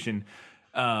train station,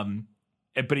 but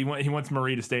he wants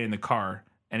Marie to stay in the car.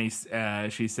 And he's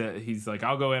like,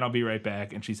 I'll go in, I'll be right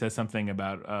back. And she says something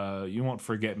about, you won't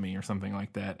forget me or something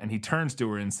like that. And he turns to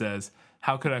her and says,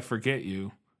 how could I forget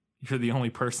you? You're the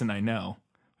only person I know.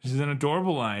 Which is an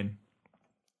adorable line.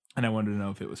 And I wanted to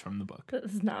know if it was from the book.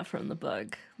 This is not from the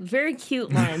book. Very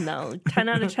cute line, though. 10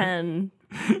 out of 10.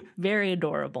 Very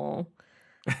adorable.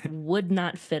 Would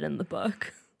not fit in the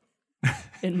book,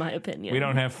 in my opinion. We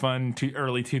don't have fun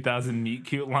early 2000 meet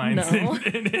cute lines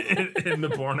in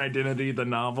the Bourne Identity, the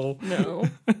novel. No.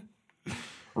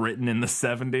 Written in the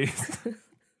 70s.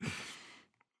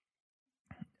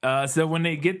 So when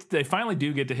they finally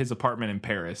do get to his apartment in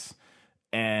Paris,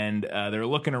 and they're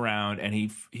looking around, and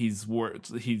he's worried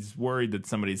that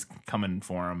somebody's coming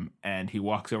for him, and he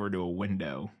walks over to a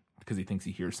window because he thinks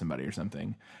he hears somebody or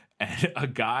something, and a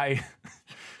guy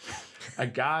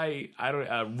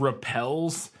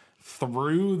rappels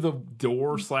through the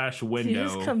door / window. He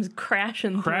just comes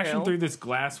crashing through this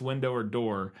glass window or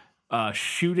door,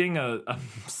 shooting a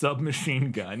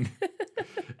submachine gun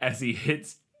as he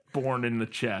hits Bourne in the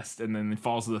chest, and then he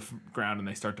falls to the ground, and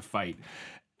they start to fight.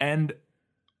 And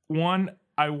one,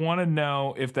 I want to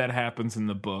know if that happens in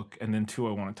the book, and then two,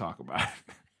 I want to talk about it.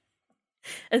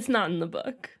 It's not in the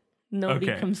book. Nobody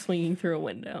comes swinging through a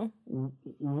window.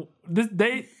 This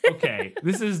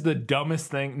is the dumbest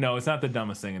thing. No, it's not the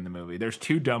dumbest thing in the movie. There's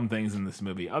two dumb things in this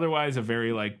movie. Otherwise, a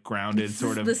very like grounded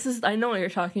sort of. I know what you're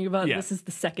talking about. Yeah. This is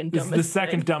the second dumbest. This is the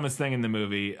second dumbest thing in the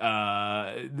movie.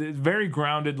 Very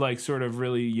grounded, like sort of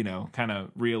really, kind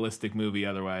of realistic movie.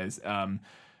 Otherwise, and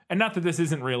not that this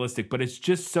isn't realistic, but it's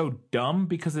just so dumb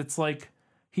because it's like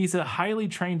he's a highly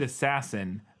trained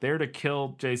assassin there to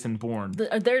kill Jason Bourne.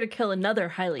 There to kill another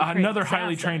highly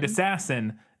trained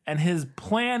assassin, and his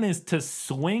plan is to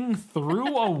swing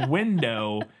through a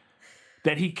window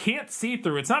that he can't see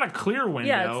through. It's not a clear window.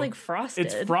 Yeah, it's like frosted.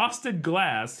 It's frosted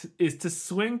glass, is to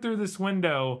swing through this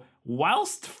window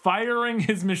whilst firing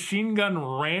his machine gun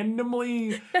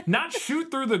randomly, not shoot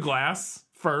through the glass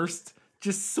first,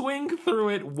 just swing through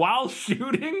it while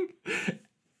shooting.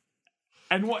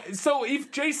 And so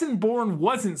if Jason Bourne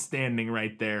wasn't standing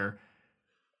right there,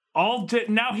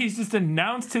 now he's just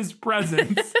announced his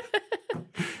presence.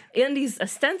 And he's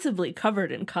ostensibly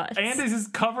covered in cuts. And he's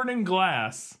just covered in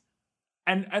glass.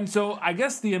 And so I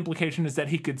guess the implication is that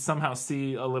he could somehow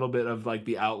see a little bit of like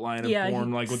the outline of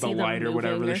Bourne, like with the light or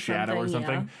whatever, the shadow or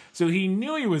something. Yeah. So he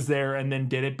knew he was there and then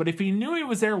did it. But if he knew he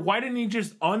was there, why didn't he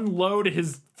just unload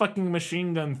his fucking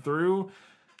machine gun through?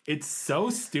 It's so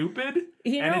stupid.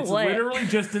 And it's literally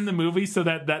just in the movie so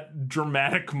that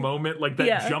dramatic moment, like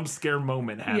that jump scare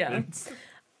moment happens.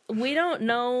 Yeah. We don't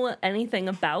know anything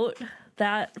about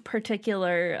that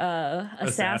particular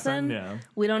assassin. Yeah.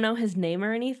 We don't know his name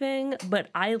or anything, but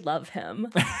I love him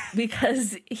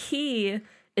because he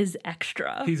is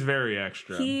extra. He's very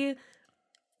extra. He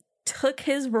took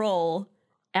his role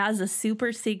as a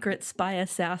super secret spy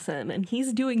assassin, and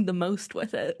he's doing the most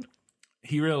with it.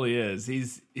 He really is.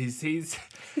 He's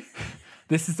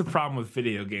This is the problem with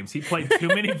video games. He played too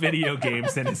many video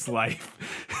games in his life.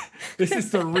 This is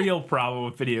the real problem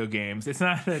with video games. It's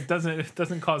not that it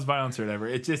doesn't cause violence or whatever.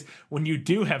 It's just when you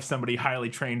do have somebody highly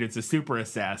trained as a super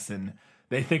assassin,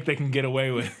 they think they can get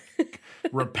away with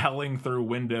rappelling through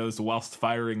windows whilst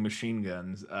firing machine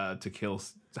guns to kill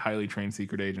highly trained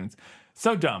secret agents.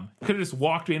 So dumb. Could have just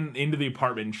walked into the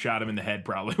apartment and shot him in the head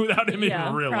probably without him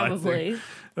even realizing.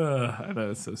 I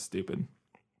know, it's so stupid.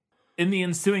 In the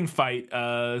ensuing fight,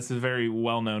 this is a very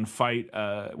well-known fight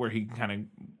where he kind of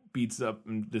beats up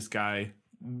this guy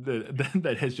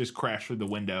that has just crashed through the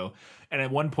window. And at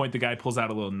one point, the guy pulls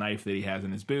out a little knife that he has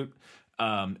in his boot.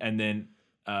 And then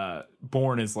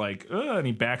Bourne is like, and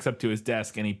he backs up to his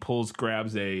desk and he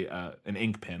grabs an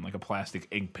ink pen, like a plastic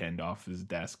ink pen off his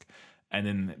desk. And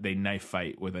then they knife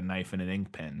fight with a knife and an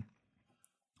ink pen.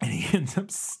 And he ends up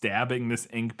stabbing this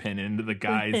ink pen into the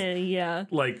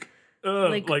guy's like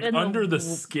under the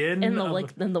skin, in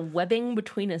the webbing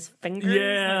between his fingers.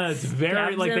 Yeah, it's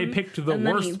very like they picked the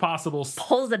worst possible.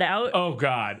 Pulls it out. Oh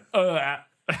god,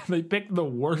 they picked the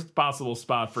worst possible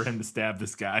spot for him to stab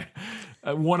this guy.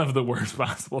 One of the worst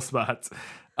possible spots.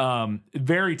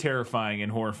 Very terrifying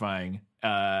and horrifying.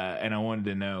 And I wanted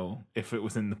to know if it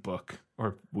was in the book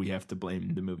or we have to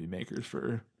blame the movie makers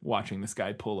for watching this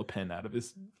guy pull a pen out of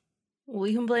his.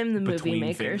 We can blame the movie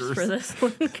makers for this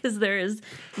one because there is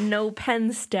no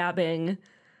pen stabbing.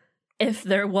 If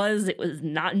there was, it was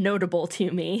not notable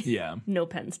to me. Yeah. No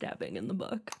pen stabbing in the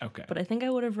book. Okay. But I think I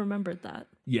would have remembered that.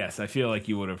 Yes, I feel like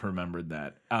you would have remembered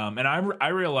that. And I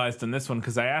realized in this one,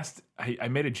 because I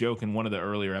made a joke in one of the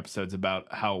earlier episodes about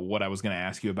what I was going to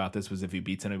ask you about this was if he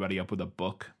beats anybody up with a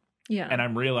book. Yeah. And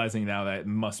I'm realizing now that it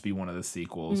must be one of the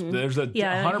sequels. Mm-hmm. There's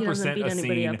 100% a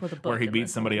scene where he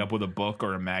beats somebody up with a book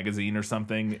or a magazine or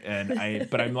something.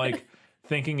 But I'm like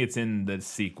thinking it's in the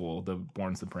sequel, the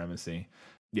Bourne Supremacy.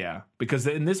 Yeah, because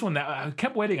in this one, I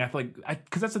kept waiting. I feel like,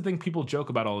 because that's the thing people joke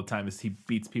about all the time is he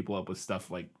beats people up with stuff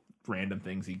like random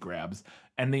things he grabs.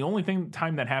 And the only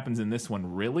time that happens in this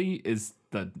one really is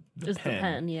the pen. The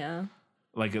pen, yeah.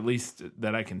 Like, at least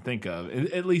that I can think of.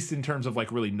 At least in terms of,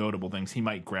 like, really notable things. He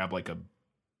might grab, like, a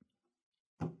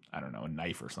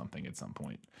knife or something at some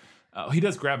point. He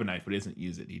does grab a knife, but he doesn't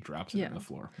use it. He drops it on the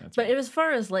floor. But as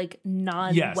far as, like,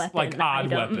 non-weapon like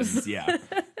odd items. Weapons, yeah.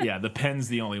 Yeah, the pen's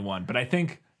the only one. But I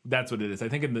think that's what it is. I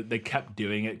think they kept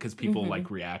doing it because people,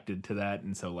 like, reacted to that.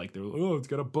 And so, like, they're like, oh, it's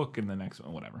got a book in the next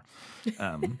one. Whatever.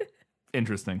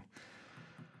 Interesting.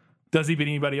 Does he beat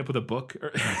anybody up with a book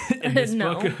in this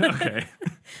book? Okay.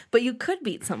 But you could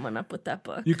beat someone up with that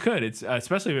book. You could. It's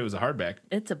especially if it was a hardback.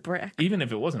 It's a brick. Even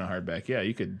if it wasn't a hardback, yeah,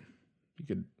 you could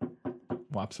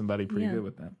whop somebody pretty good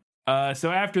with that.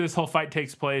 So after this whole fight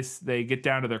takes place, they get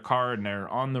down to their car and they're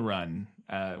on the run.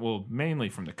 Mainly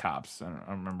from the cops. I don't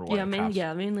remember why.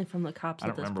 Mainly from the cops. I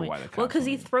don't remember why the cops. Well, because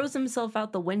he throws himself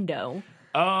out the window.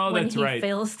 Oh, that's right. When he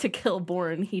fails to kill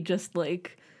Bourne, he just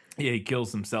he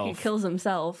kills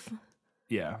himself.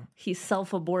 Yeah. He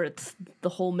self-aborts the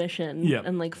whole mission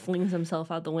and flings himself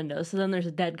out the window. So then there's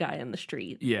a dead guy in the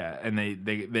street. Yeah, and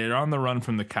they're on the run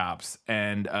from the cops,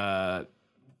 and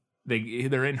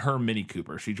they're in her Mini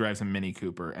Cooper. She drives a Mini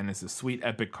Cooper, and it's a sweet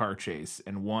epic car chase.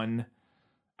 And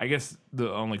I guess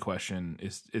the only question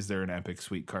is there an epic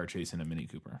sweet car chase in a Mini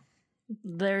Cooper?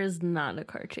 There is not a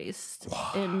car chase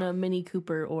in a Mini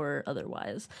Cooper or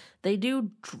otherwise. They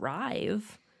do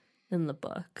drive in the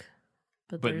book,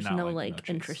 but there's no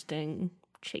interesting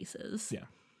chases. Yeah.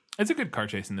 It's a good car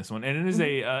chase in this one, and it is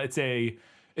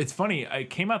it's funny. It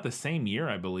came out the same year,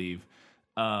 I believe.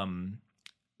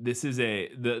 This is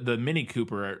the Mini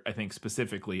Cooper, I think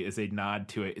specifically, is a nod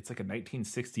to it's like a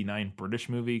 1969 British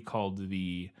movie called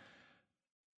The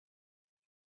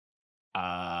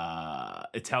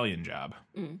Italian Job,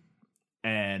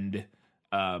 and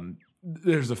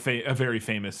there's a very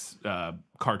famous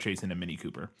car chase in a Mini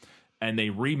Cooper. And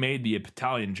they remade the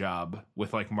Italian Job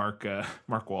with like Mark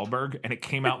Wahlberg, and it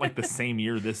came out like the same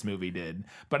year this movie did.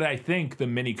 But I think the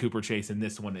Mini Cooper chase in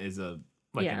this one is an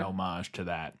homage to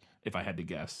that, if I had to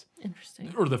guess.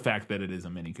 Interesting. Or the fact that it is a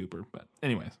Mini Cooper. But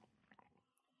anyways,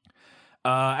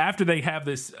 after they have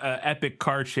this epic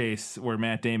car chase where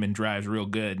Matt Damon drives real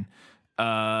good,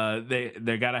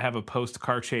 they got to have a post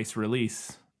car chase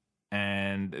release,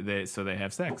 and they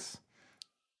have sex.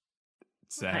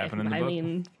 Does that happen in the book? I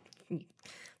mean.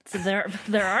 So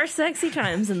there are sexy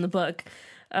times in the book.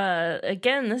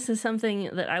 Again, this is something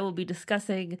that I will be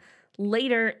discussing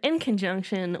later in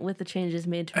conjunction with the changes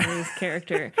made to Marie's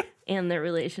character and their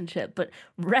relationship. But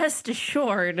rest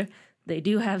assured, they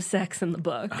do have sex in the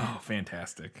book. Oh,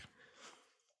 fantastic.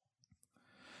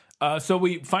 So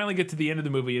we finally get to the end of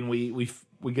the movie, and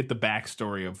we get the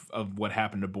backstory of what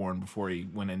happened to Bourne before he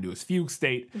went into his fugue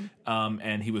state.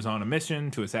 And he was on a mission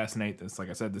to assassinate this,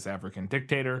 like I said, this African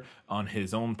dictator on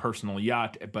his own personal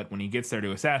yacht. But when he gets there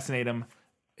to assassinate him,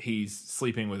 he's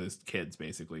sleeping with his kids,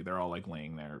 basically. They're all like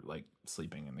laying there, like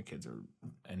sleeping, and the kids are,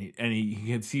 and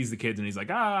he sees the kids and he's like,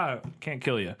 can't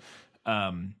kill you.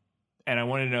 And I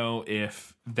want to know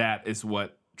if that is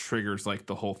what triggers like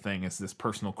the whole thing, is this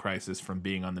personal crisis from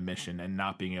being on the mission and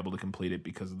not being able to complete it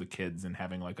because of the kids and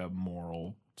having like a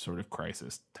moral sort of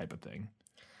crisis type of thing.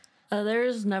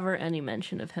 There's never any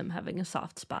mention of him having a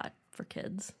soft spot for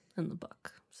kids in the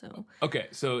book. So okay,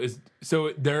 in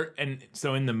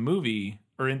the movie,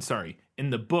 or in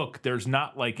the book, there's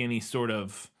not like any sort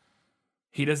of,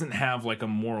 he doesn't have like a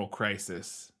moral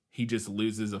crisis. He just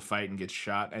loses a fight and gets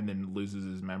shot and then loses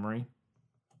his memory.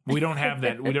 We don't have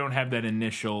that. We don't have that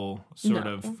initial sort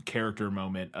of character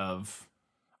moment of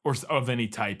any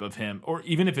type of him, or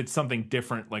even if it's something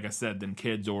different, like I said, than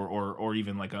kids, or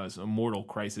even like a mortal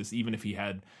crisis. Even if he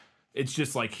had, it's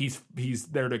just like he's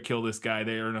there to kill this guy.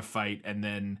 They're in a fight, and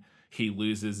then he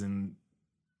loses and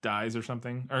dies or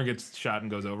something, or gets shot and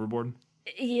goes overboard.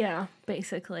 Yeah,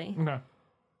 basically. Okay. All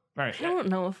right. I don't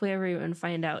know if we ever even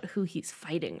find out who he's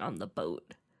fighting on the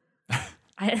boat.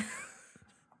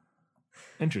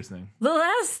 Interesting.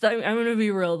 I'm going to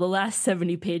be real, the last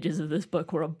 70 pages of this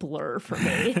book were a blur for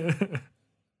me.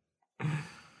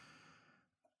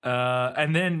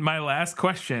 And then my last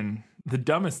question, the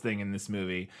dumbest thing in this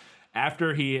movie,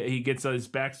 after he gets his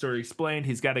backstory explained,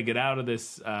 he's got to get out of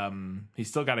this, he's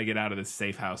still got to get out of this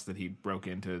safe house that he broke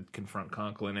in to confront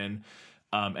Conklin in.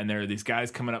 And there are these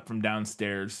guys coming up from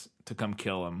downstairs to come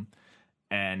kill him.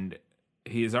 And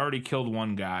he has already killed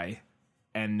one guy.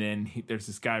 And then there's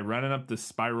this guy running up the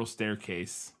spiral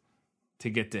staircase to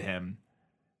get to him.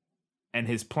 And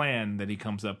his plan that he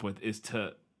comes up with is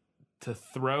to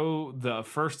throw the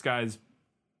first guy's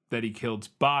that he killed's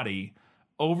body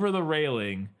over the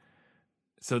railing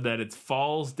so that it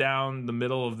falls down the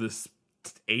middle of this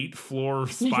 8-floor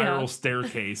spiral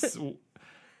staircase.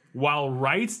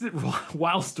 Whilst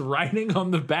riding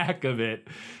on the back of it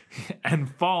and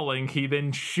falling, he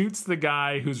then shoots the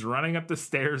guy who's running up the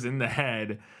stairs in the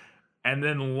head and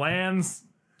then lands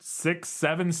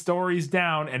 6-7 stories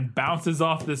down and bounces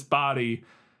off this body,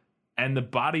 and the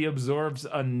body absorbs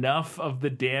enough of the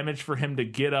damage for him to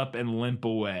get up and limp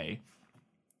away.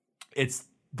 It's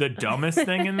the dumbest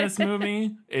thing in this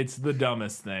movie. It's the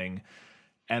dumbest thing,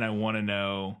 and I want to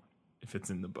know if it's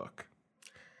in the book.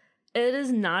 It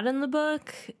is not in the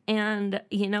book, and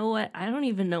you know what? I don't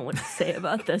even know what to say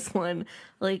about this one.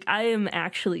 Like, I am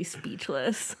actually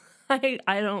speechless. I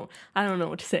don't know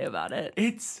what to say about it.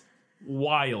 It's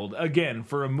wild. Again,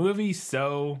 for a movie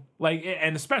so like,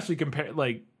 and especially compared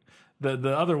like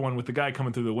the other one with the guy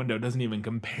coming through the window doesn't even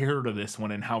compare to this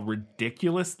one, and how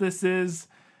ridiculous this is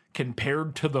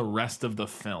compared to the rest of the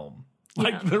film.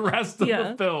 Like, the rest of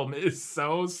the film is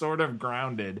so sort of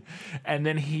grounded. And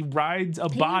then he rides a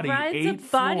body 8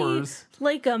 floors.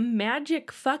 Like a magic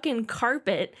fucking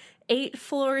carpet 8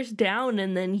 floors down,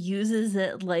 and then uses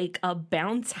it like a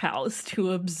bounce house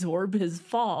to absorb his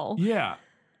fall. Yeah.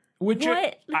 Which,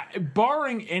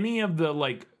 barring any of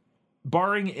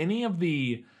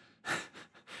the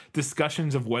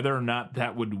discussions of whether or not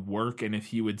that would work and if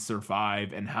he would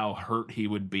survive and how hurt he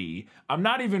would be, I'm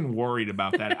not even worried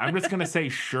about that. I'm just going to say,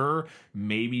 sure,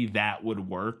 maybe that would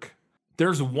work.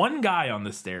 There's one guy on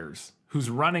the stairs who's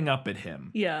running up at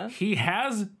him. Yeah. He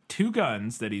has 2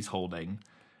 guns that he's holding.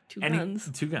 Two guns.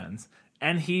 2 guns.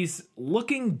 And he's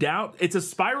looking down. It's a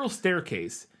spiral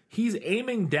staircase. He's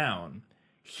aiming down.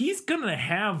 He's going to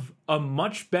have a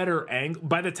much better angle.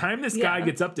 By the time this guy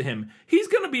gets up to him, he's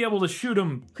going to be able to shoot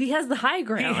him. He has the high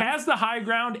ground. He has the high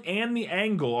ground and the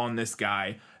angle on this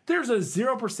guy. There's a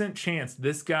 0% chance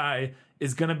this guy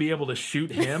is going to be able to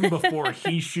shoot him before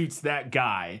he shoots that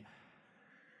guy.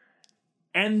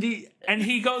 And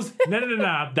he goes,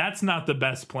 no, that's not the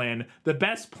best plan. The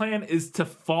best plan is to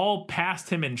fall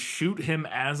past him and shoot him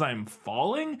as I'm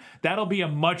falling. That'll be a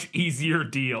much easier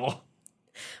deal.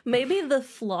 Maybe the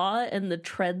flaw in the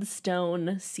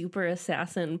Treadstone super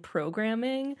assassin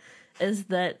programming is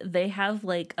that they have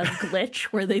like a glitch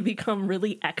where they become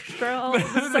really extra all of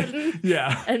a sudden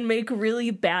and make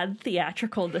really bad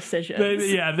theatrical decisions.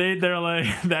 They're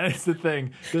like, that is the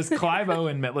thing. Does Clive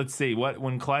Owen, let's see,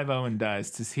 when Clive Owen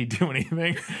dies, does he do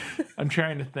anything? I'm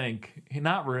trying to think.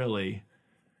 Not really.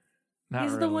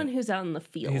 He's the one who's out in the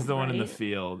field. He's the one in the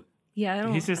field.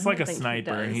 Yeah, he's just like a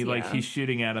sniper, and he's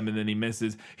shooting at him, and then he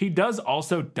misses. He does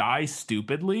also die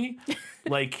stupidly,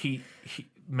 like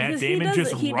Matt Damon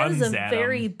just runs at him. He does a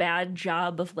very bad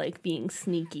job of like being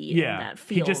sneaky in that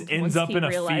field. He just ends up in a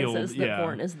field. That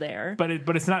Bourne is there, but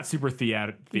it's not super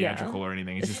theatrical or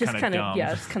anything. It's just kind of dumb.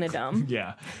 Yeah, it's kind of dumb.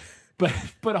 Yeah, but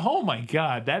oh my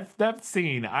god, that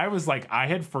scene! I was like, I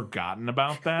had forgotten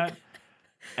about that.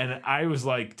 And I was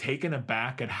like taken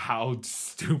aback at how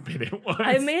stupid it was.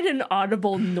 I made an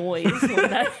audible noise when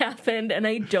that happened, and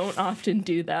I don't often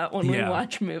do that when we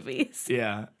watch movies.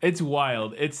 Yeah, it's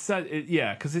wild. It's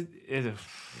because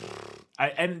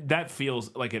and that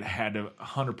feels like it had to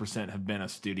 100% have been a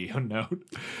studio note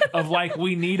of like,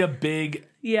 we need a big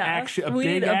action, a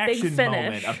big action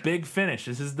moment, a big finish.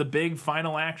 This is the big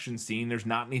final action scene. There's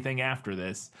not anything after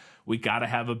this. We got to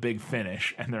have a big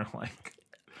finish, and they're like.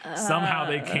 Somehow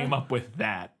they came up with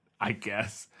that, I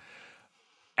guess.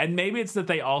 And maybe it's that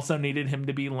they also needed him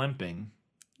to be limping.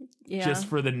 Yeah. Just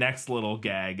for the next little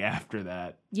gag after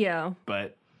that. Yeah.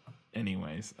 But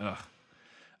anyways,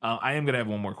 I am going to have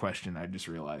one more question, I just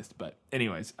realized. But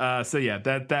anyways, so yeah,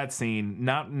 that scene,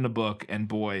 not in the book, and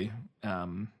boy,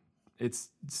 it's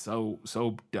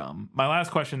so dumb. My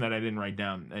last question that I didn't write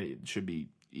down, it should be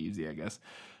easy, I guess.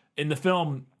 In the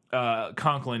film,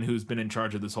 Conklin, who's been in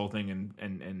charge of this whole thing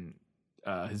and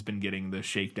has been getting the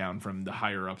shakedown from the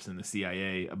higher ups in the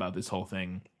CIA about this whole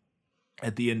thing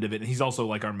at the end of it. And he's also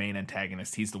like our main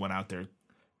antagonist. He's the one out there.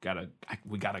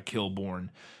 We gotta kill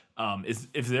Bourne. Is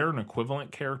there an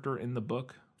equivalent character in the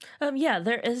book? Yeah,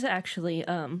 there is actually.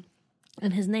 And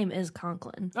his name is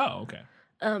Conklin. Oh, okay.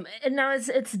 And now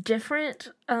it's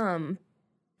different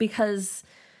because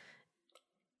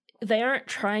they aren't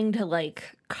trying to like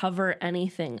cover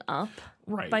anything up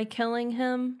by killing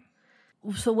him.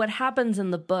 So what happens in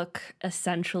the book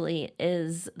essentially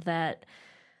is that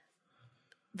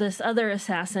this other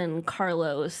assassin,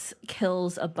 Carlos,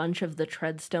 kills a bunch of the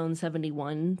Treadstone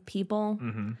 71 people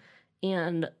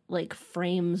and like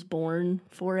frames Bourne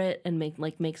for it and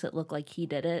makes it look like he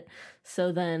did it.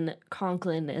 So then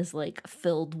Conklin is like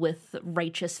filled with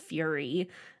righteous fury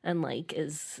and like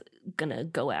is gonna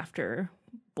go after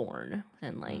Bourne,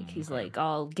 and like he's like,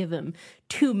 I'll give him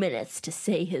 2 minutes to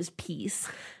say his piece,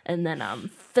 and then I'm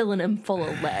filling him full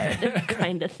of lead,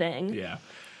 kind of thing. Yeah.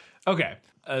 Okay.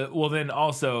 Well, then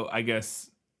also, I guess.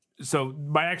 So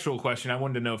my actual question, I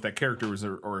wanted to know if that character was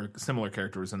or a similar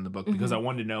character was in the book, because I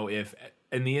wanted to know if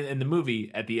in the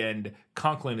movie at the end,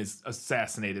 Conklin is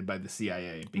assassinated by the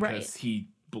CIA because he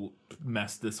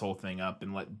messed this whole thing up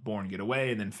and let Bourne get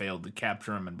away and then failed to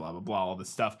capture him and blah, blah, blah, all this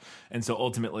stuff. And so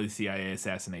ultimately the CIA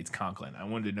assassinates Conklin. I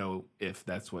wanted to know if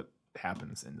that's what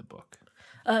happens in the book.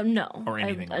 No. Or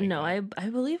anything like no, that. I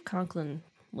believe Conklin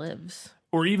lives.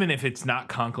 Or even if it's not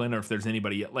Conklin, or if there's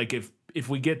anybody, like if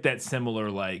we get that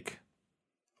similar, like,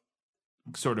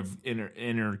 sort of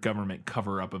inner government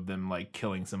cover up of them like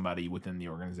killing somebody within the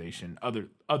organization other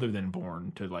than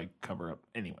Bourne to like cover up.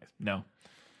 Anyways, no,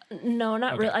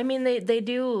 not really. I mean, they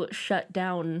do shut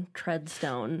down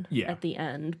Treadstone at the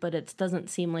end, but it doesn't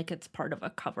seem like it's part of a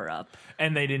cover up.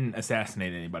 And they didn't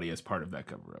assassinate anybody as part of that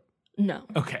cover up. No.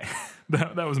 Okay,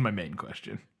 that was my main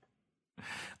question.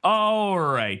 All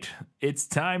right, it's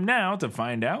time now to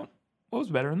find out what was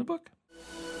better in the book.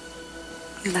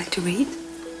 You like to read?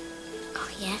 Oh,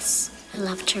 yes. I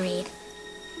love to read.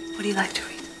 What do you like to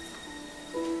read?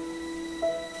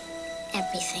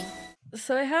 Everything.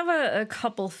 So I have a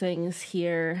couple things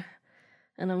here,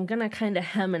 and I'm going to kind of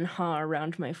hem and haw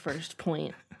around my first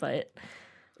point, but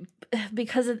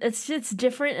because it's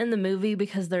different in the movie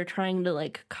because they're trying to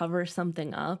like cover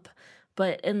something up.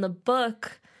 But in the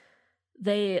book,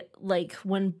 they, like,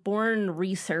 when Bourne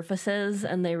resurfaces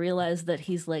and they realize that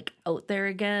he's, like, out there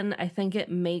again, I think it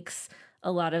makes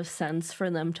a lot of sense for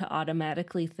them to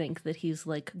automatically think that he's,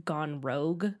 like, gone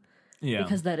rogue. Yeah.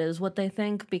 Because that is what they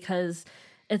think, because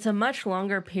it's a much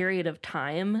longer period of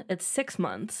time. It's 6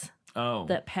 months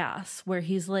that pass, where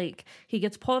he's like, he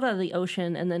gets pulled out of the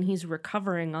ocean and then he's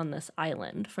recovering on this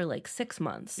island for like 6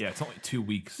 months. Yeah, it's only 2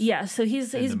 weeks. Yeah, so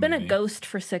he's been a ghost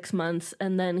for 6 months,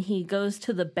 and then he goes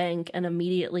to the bank and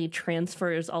immediately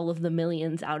transfers all of the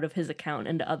millions out of his account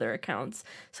into other accounts.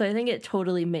 So I think it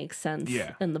totally makes sense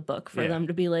in the book for them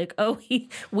to be like, oh,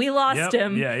 we lost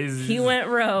him. Yeah, he went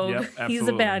rogue. Yep, he's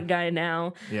a bad guy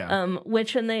now. Yeah.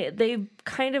 Which, and they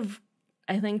kind of,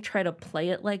 I think, try to play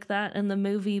it like that in the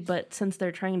movie, but since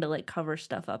they're trying to like cover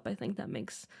stuff up, I think that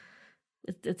makes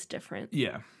it's different.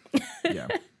 Yeah. Yeah.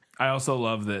 I also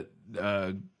love that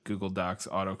Google Docs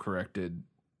auto-corrected,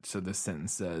 so this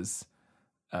sentence says,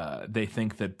 they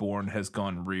think that Bourne has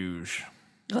gone rouge.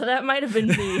 Well, that might have been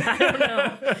me. I don't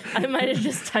know. I might have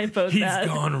just typoed that.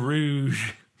 He's gone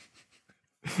rouge.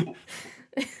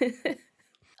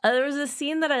 There was a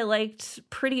scene that I liked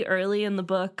pretty early in the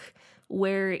book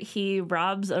where he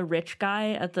robs a rich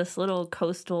guy at this little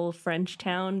coastal French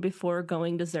town before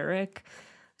going to Zurich,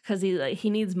 because he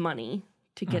needs money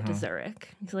to get to Zurich.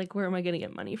 He's like, where am I going to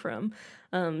get money from?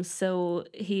 So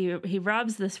he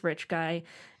robs this rich guy,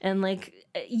 and like,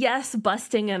 yes,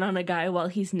 busting in on a guy while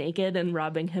he's naked and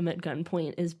robbing him at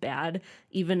gunpoint is bad,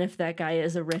 even if that guy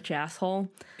is a rich asshole.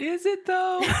 Is it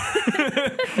though?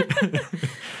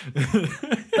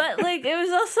 But like, it was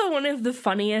also one of the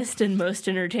funniest and most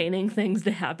entertaining things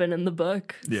to happen in the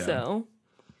book. Yeah. So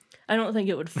I don't think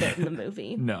it would fit in the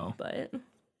movie. No. But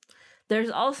there's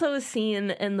also a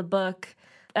scene in the book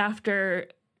after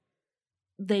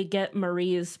they get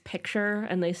Marie's picture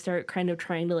and they start kind of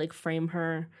trying to like frame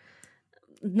her,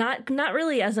 not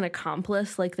really as an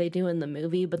accomplice like they do in the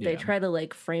movie, but they try to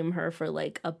like frame her for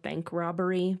like a bank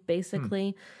robbery,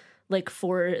 basically, like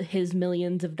for his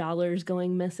millions of dollars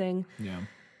going missing. Yeah.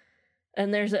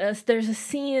 And there's a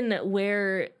scene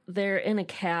where they're in a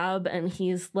cab and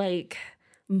he's like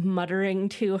muttering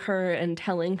to her and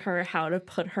telling her how to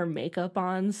put her makeup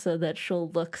on so that she'll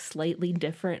look slightly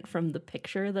different from the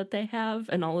picture that they have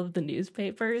in all of the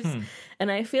newspapers.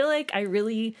 And I feel like I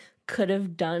really could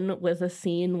have done with a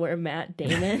scene where Matt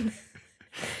Damon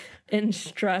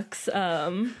instructs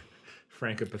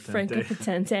Franca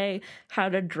Potente how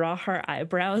to draw her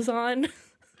eyebrows on.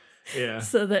 Yeah.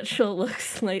 So that she'll look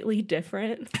slightly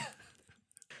different.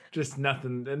 Just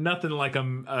nothing like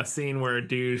a scene where a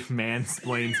dude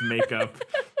mansplains makeup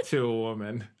to a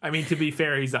woman. I mean, to be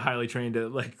fair, he's a highly trained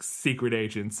like secret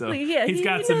agent, so he's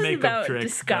got some makeup tricks.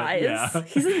 Disguise. Yeah.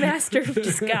 He's a master of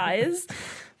disguise.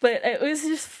 But it was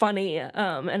just funny,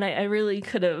 and I really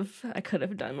could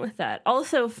have done with that.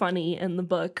 Also funny in the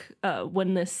book,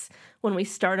 when we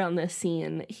start on this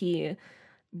scene,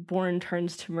 Bourne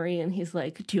turns to Marie and he's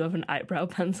like, "Do you have an eyebrow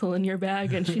pencil in your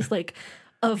bag?" And she's like,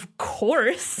 "Of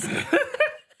course."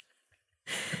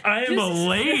 I am a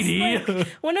lady. Like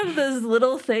one of those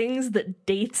little things that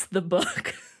dates the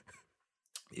book.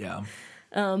 Yeah.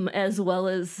 As well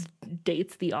as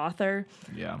dates the author.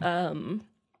 Yeah.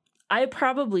 I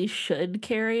probably should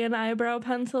carry an eyebrow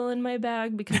pencil in my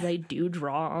bag because I do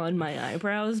draw on my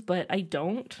eyebrows, but I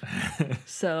don't.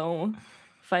 So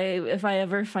if I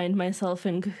ever find myself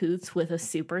in cahoots with a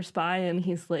super spy and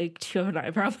he's like, "Do you have an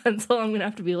eyebrow pencil?" I'm gonna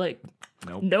have to be like,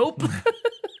 Nope.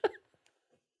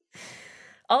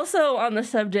 Also, on the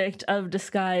subject of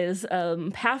disguise,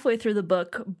 halfway through the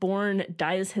book, Bourne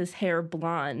dyes his hair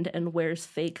blonde and wears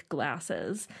fake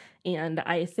glasses. And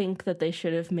I think that they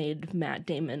should have made Matt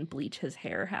Damon bleach his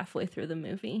hair halfway through the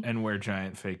movie. And wear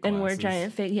giant fake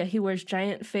glasses. He wears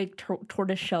giant fake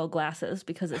tortoiseshell glasses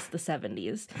because it's the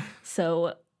 70s.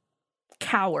 So,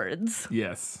 cowards.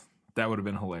 Yes, that would have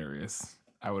been hilarious.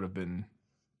 I would have been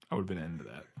into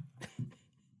that.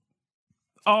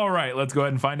 All right, let's go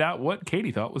ahead and find out what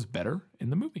Katie thought was better in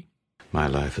the movie. My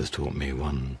life has taught me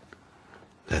one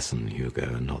lesson,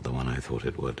 Hugo, and not the one I thought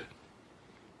it would.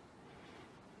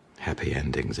 Happy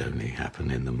endings only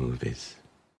happen in the movies.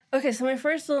 Okay, so my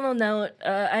first little note,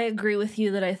 I agree with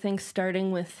you that I think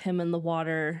starting with him in the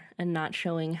water and not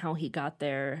showing how he got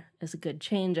there is a good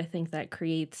change. I think that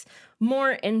creates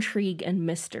more intrigue and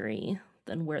mystery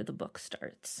than where the book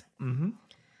starts. Mm-hmm.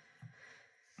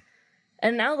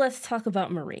 And now let's talk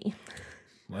about Marie.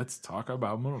 Let's talk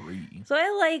about Marie. So I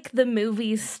like the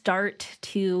movie's start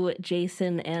to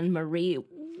Jason and Marie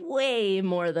way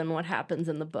more than what happens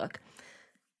in the book.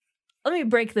 Let me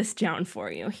break this down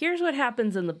for you. Here's what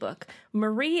happens in the book.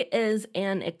 Marie is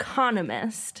an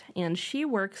economist, and she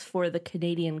works for the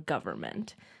Canadian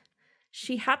government.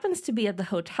 She happens to be at the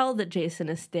hotel that Jason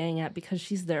is staying at because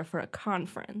she's there for a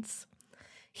conference.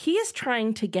 He is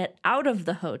trying to get out of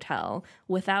the hotel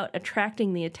without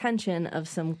attracting the attention of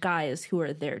some guys who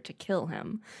are there to kill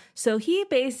him. So he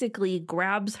basically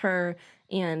grabs her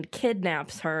and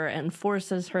kidnaps her and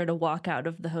forces her to walk out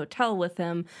of the hotel with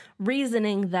him,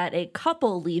 reasoning that a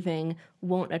couple leaving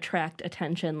won't attract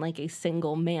attention like a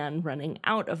single man running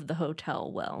out of the hotel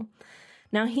will.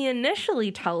 Now, he initially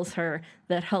tells her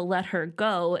that he'll let her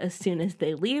go as soon as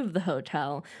they leave the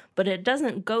hotel, but it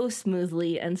doesn't go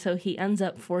smoothly, and so he ends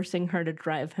up forcing her to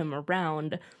drive him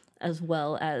around as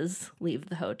well as leave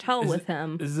the hotel with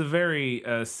him. This is a very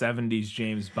 70s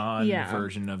James Bond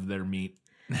version of their meet.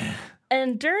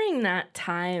 And during that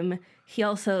time, he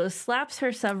also slaps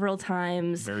her several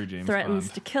times, Very James threatens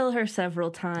Bond. to kill her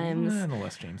several times. No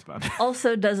less James Bond.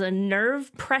 Also does a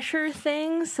nerve pressure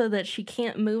thing so that she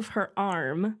can't move her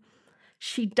arm.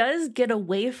 She does get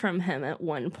away from him at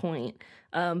one point,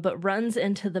 but runs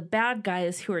into the bad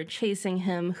guys who are chasing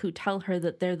him, who tell her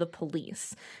that they're the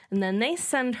police. And then they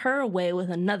send her away with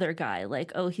another guy,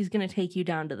 like, oh, he's going to take you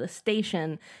down to the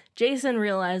station. Jason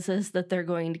realizes that they're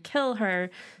going to kill her,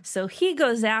 so he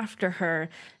goes after her,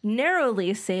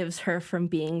 narrowly saves her from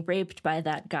being raped by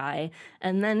that guy,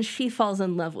 and then she falls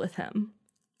in love with him.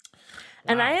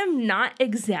 And I am not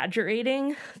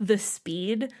exaggerating the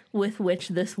speed with which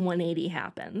this 180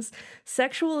 happens.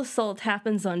 Sexual assault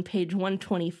happens on page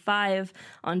 125.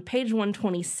 On page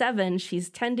 127,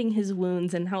 she's tending his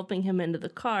wounds and helping him into the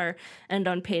car. And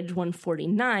on page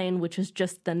 149, which is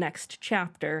just the next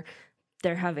chapter,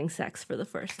 they're having sex for the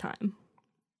first time.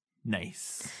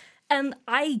 Nice. And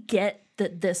I get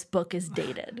that this book is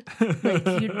dated. Like,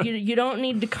 you don't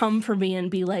need to come for me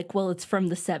and be like, well, it's from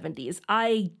the 70s.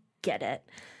 I get it.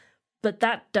 But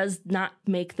that does not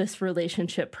make this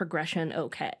relationship progression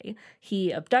okay.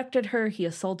 He abducted her, he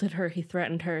assaulted her, he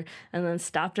threatened her, and then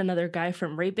stopped another guy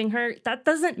from raping her. That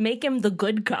doesn't make him the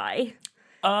good guy.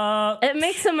 It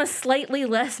makes him a slightly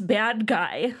less bad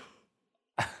guy.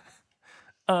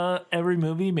 Every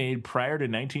movie made prior to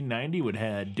 1990 would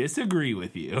have disagree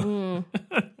with you.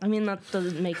 I mean, that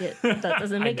doesn't make it. That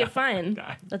doesn't make it fine.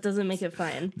 That doesn't make it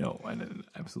fine. No, I didn't.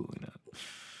 Absolutely not.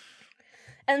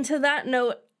 And to that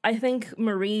note, I think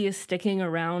Marie sticking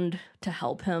around to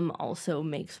help him also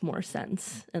makes more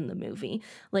sense in the movie.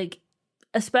 Like,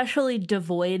 especially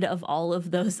devoid of all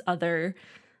of those other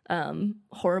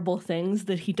horrible things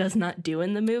that he does not do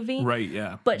in the movie. Right,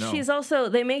 yeah. But No. she's also,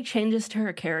 they make changes to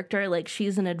her character. Like,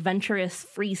 she's an adventurous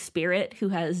free spirit who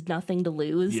has nothing to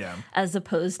lose, as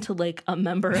opposed to, like, a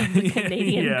member of the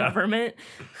Canadian government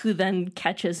who then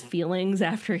catches feelings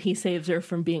after he saves her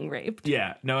from being raped.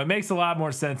 Yeah, no, it makes a lot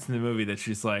more sense in the movie that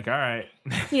she's like, all right.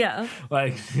 Yeah.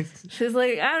 Like, she's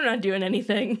like, I'm not doing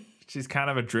anything. she's kind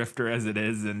of a drifter as it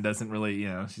is and doesn't really,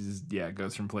 she just,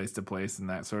 goes from place to place and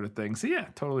that sort of thing. So yeah,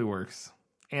 totally works.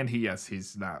 And he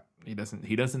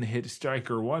doesn't hit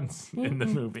striker once in the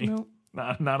movie. Nope.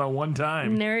 Not on one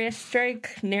time. Nary a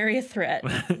strike, nary a threat.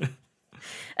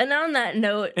 And on that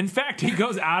note, in fact, he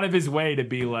goes out of his way to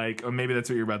be like, or maybe that's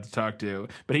what you're about to talk to,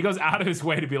 but he goes out of his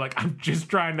way to be like, I'm just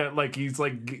trying to, like, he's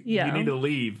like, you need to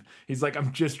leave. He's like,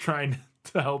 I'm just trying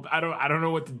to help. I don't know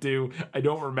what to do. I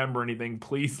don't remember anything.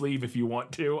 Please leave if you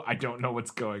want to. I don't know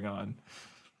what's going on.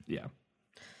 Yeah.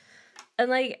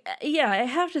 And like, I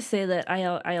have to say that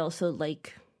I also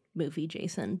like movie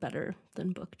Jason better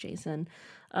than book Jason.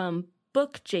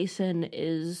 Book Jason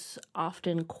is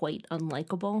often quite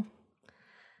unlikable.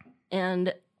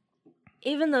 And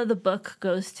even though the book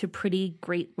goes to pretty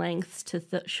great lengths to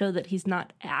show that he's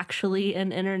not actually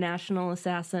an international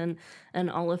assassin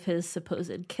and all of his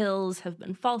supposed kills have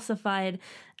been falsified,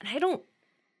 and I don't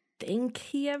think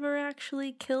he ever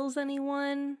actually kills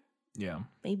anyone. Yeah.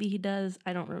 Maybe he does.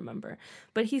 I don't remember.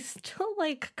 But he's still,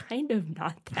 like, kind of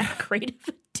not that great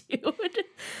of a dude.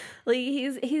 Like,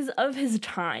 he's of his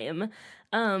time.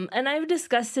 And I've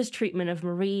discussed his treatment of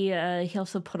Marie. He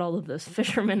also put all of those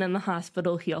fishermen in the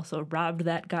hospital. He also robbed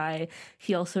that guy.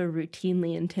 He also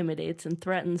routinely intimidates and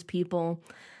threatens people.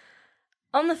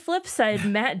 On the flip side,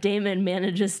 Matt Damon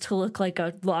manages to look like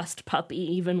a lost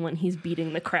puppy even when he's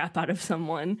beating the crap out of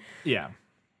someone. Yeah.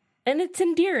 And it's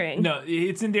endearing. No,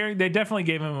 it's endearing. They definitely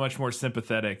gave him a much more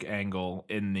sympathetic angle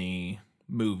in the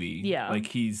movie. Yeah. Like,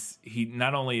 he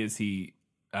not only is he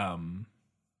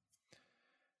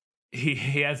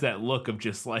has that look of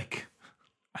just, like,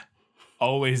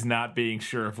 always not being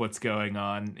sure of what's going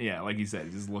on. Yeah, like you said,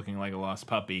 he's just looking like a lost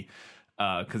puppy.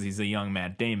 because he's a young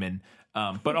Matt Damon,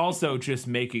 but also just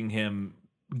giving him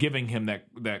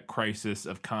that crisis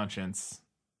of conscience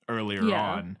earlier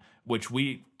on, which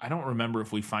I don't remember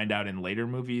if we find out in later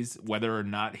movies whether or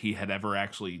not he had ever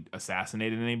actually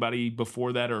assassinated anybody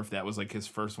before that, or if that was like his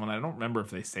first one. I don't remember if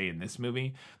they say in this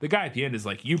movie. The guy at the end is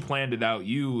like, you planned it out,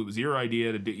 it was your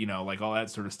idea to do, you know, like all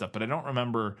that sort of stuff. But I don't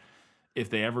remember if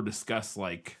they ever discuss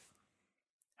like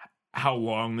how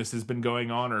long this has been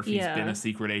going on, or if he's been a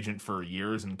secret agent for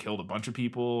years and killed a bunch of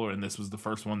people, and this was the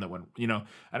first one that went, you know,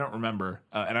 I don't remember.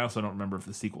 And I also don't remember if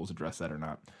the sequels address that or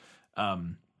not.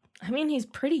 I mean, he's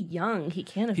pretty young. He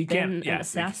can't have been an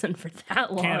assassin for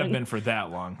that long. Can't have been for that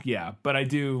long. Yeah, but I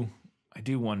do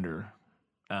wonder.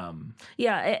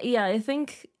 I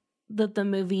think that the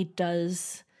movie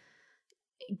does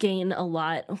gain a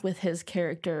lot with his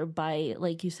character by,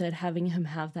 like you said, having him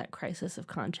have that crisis of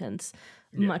conscience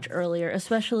much earlier,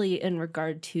 especially in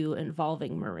regard to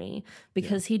involving Marie,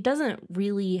 because he doesn't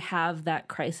really have that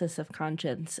crisis of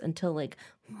conscience until like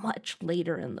much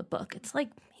later in the book. It's like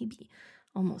maybe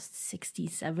almost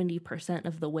 60-70%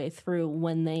 of the way through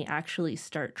when they actually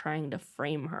start trying to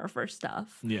frame her for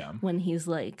stuff. Yeah. When he's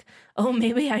like, oh,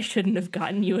 maybe I shouldn't have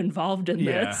gotten you involved in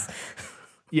this.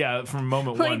 Yeah, from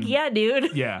moment one. Like, yeah,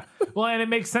 dude. Yeah. Well, and it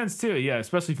makes sense, too. Yeah,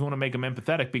 especially if you want to make him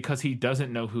empathetic, because he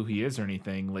doesn't know who he is or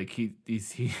anything. Like,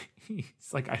 he's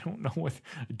like, I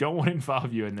don't want to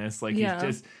involve you in this. Like, he's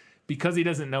just, because he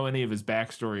doesn't know any of his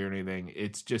backstory or anything,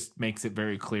 it just makes it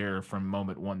very clear from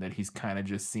moment one that he's kind of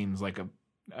just seems like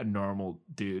a normal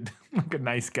dude, like a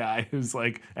nice guy who's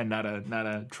like, and not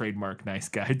a trademark nice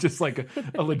guy, just like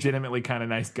a legitimately kind of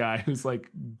nice guy who's like,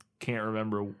 can't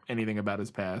remember anything about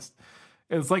his past.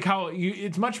 It's like how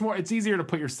it's easier to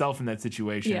put yourself in that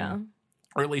situation,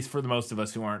 or at least for the most of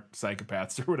us who aren't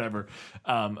psychopaths or whatever,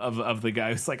 of the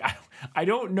guy who's like, I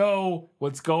don't know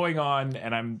what's going on,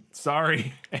 and I'm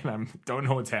sorry, and I don't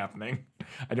know what's happening.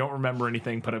 I don't remember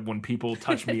anything, but when people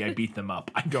touch me, I beat them up.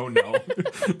 I don't know.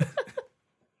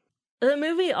 The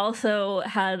movie also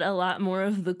had a lot more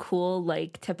of the cool,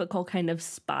 like, typical kind of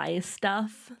spy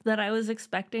stuff that I was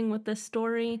expecting with this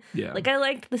story. Yeah. Like, I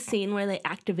liked the scene where they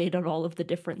activated all of the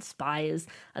different spies.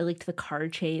 I liked the car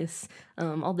chase,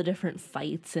 all the different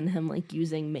fights, and him, like,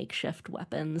 using makeshift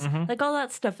weapons. Mm-hmm. Like, all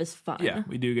that stuff is fun. Yeah,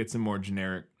 we do get some more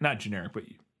not generic, but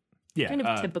kind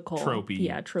of typical. Tropey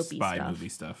spy stuff. Movie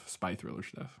stuff, spy thriller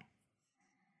stuff.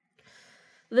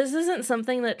 This isn't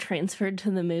something that transferred to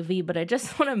the movie, but I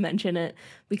just want to mention it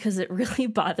because it really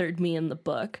bothered me in the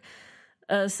book.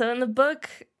 So in the book,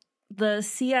 the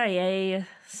CIA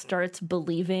starts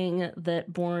believing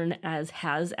that Bourne has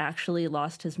actually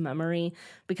lost his memory,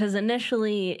 because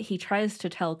initially he tries to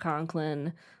tell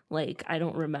Conklin, like, I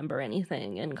don't remember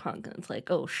anything. And Conklin's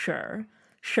like, oh, sure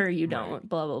you don't,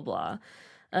 blah, blah, blah.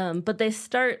 But they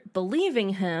start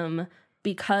believing him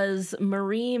because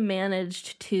Marie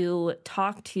managed to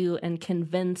talk to and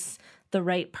convince the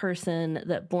right person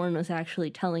that Bourne was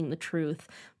actually telling the truth.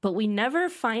 But we never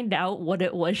find out what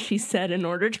it was she said in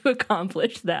order to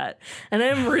accomplish that. And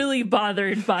I'm really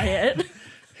bothered by it.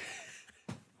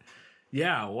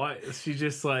 Yeah, what? She's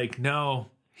just like, no,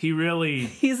 he's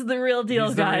the real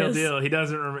deal, guys. He's the real deal.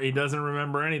 He doesn't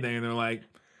remember anything. And they're like,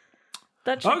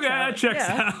 that checks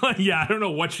out. Yeah, I don't know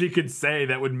what she could say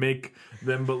that would make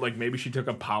them, but like maybe she took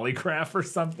a polygraph or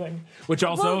something, which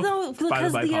also, by the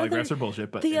by, polygraphs are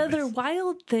bullshit. But the other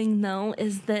wild thing, though,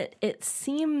 is that it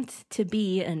seemed to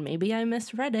be, and maybe I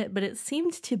misread it, but it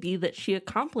seemed to be that she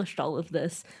accomplished all of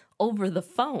this over the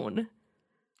phone.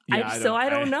 Yeah, I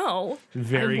don't know.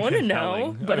 Very I want to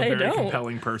know, but I don't. Very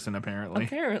compelling person, apparently.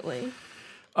 Apparently.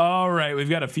 All right, we've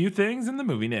got a few things, and the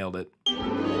movie nailed it.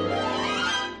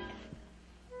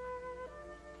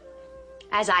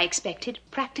 As I expected,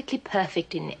 practically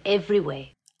perfect in every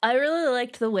way. I really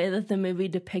liked the way that the movie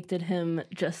depicted him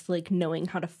just, like, knowing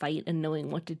how to fight and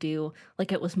knowing what to do.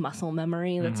 Like, it was muscle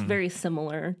memory. That's very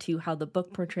similar to how the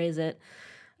book portrays it.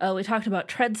 We talked about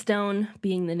Treadstone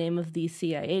being the name of the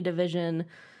CIA division.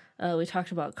 We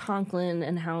talked about Conklin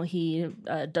and how he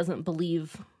doesn't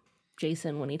believe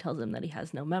Jason when he tells him that he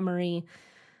has no memory.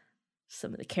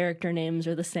 Some of the character names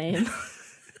are the same.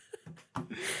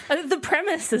 The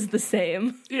premise is the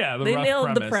same. Yeah, they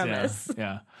nailed the premise.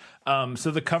 Yeah.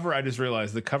 So the cover, I just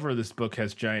realized, the cover of this book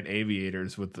has giant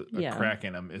aviators with a crack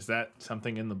in them. Is that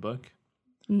something in the book?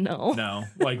 No,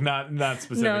 like not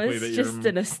specifically. No, it's just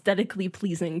an aesthetically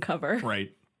pleasing cover,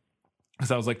 right?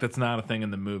 Because I was like, that's not a thing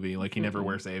in the movie. Like, he never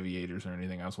wears aviators or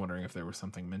anything. I was wondering if there was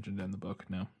something mentioned in the book.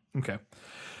 No. Okay.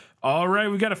 All right,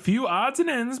 we got a few odds and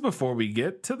ends before we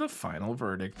get to the final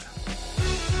verdict.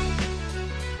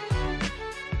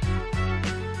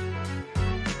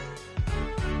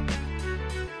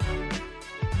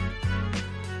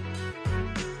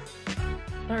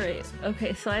 All right.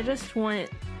 Okay, so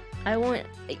I want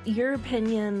your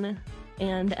opinion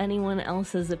and anyone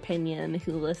else's opinion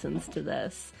who listens to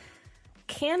this.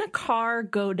 Can a car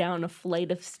go down a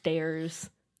flight of stairs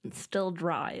and still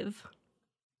drive?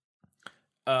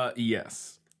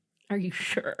 Yes. Are you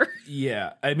sure?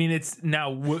 Yeah. I mean, it's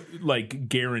now like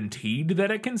guaranteed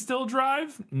that it can still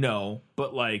drive? No,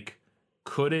 but like,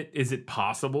 could it? Is it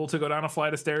possible to go down a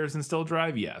flight of stairs and still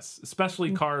drive? Yes,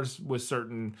 especially cars with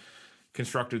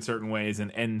constructed certain ways,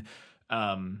 and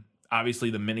obviously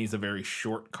the Mini's a very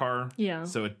short car. Yeah.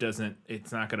 So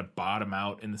it's not going to bottom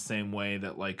out in the same way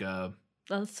that like a.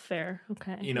 That's fair.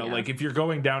 Okay. You know, like if you're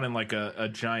going down in like a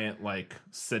giant like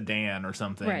sedan or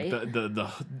something, right.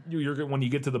 When you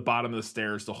get to the bottom of the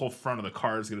stairs, the whole front of the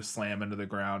car is going to slam into the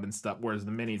ground and stuff. Whereas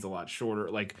the Mini's a lot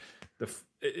shorter. Like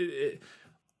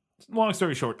long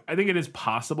story short, I think it is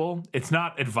possible. It's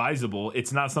not advisable.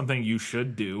 It's not something you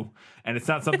should do. And it's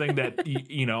not something that,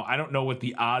 I don't know what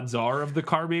the odds are of the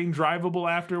car being drivable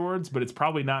afterwards, but it's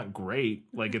probably not great.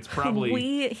 Like, it's probably...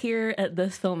 We here at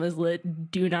This Film Is Lit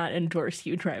do not endorse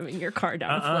you driving your car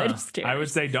down a flight of stairs. I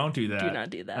would say don't do that. Do not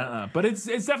do that. But it's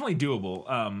definitely doable.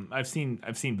 I've seen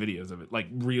videos of it, like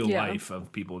real life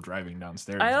of people driving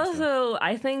downstairs.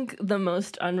 I think the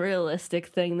most unrealistic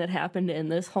thing that happened in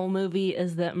this whole movie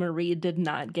is that Marie did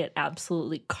not get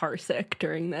absolutely car sick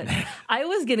during that. I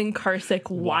was getting car sick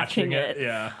watching it.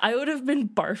 Yeah. I would have been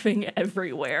barfing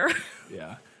everywhere.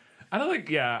 Yeah. I don't think,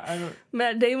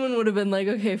 Matt Damon would have been like,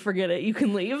 okay, forget it. You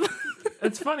can leave.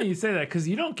 It's funny you say that because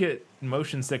you don't get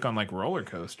motion sick on like roller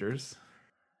coasters.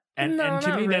 And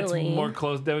to me, that's more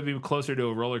close. That would be closer to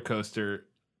a roller coaster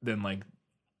than like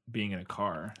being in a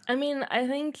car. I mean, I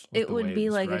think it would be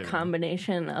like a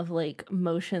combination of like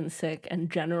motion sick and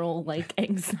general like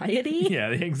anxiety.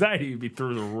 Yeah, the anxiety would be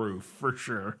through the roof for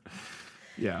sure.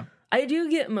 Yeah. I do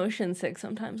get motion sick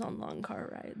sometimes on long car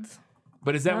rides.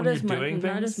 But is that when you're doing things?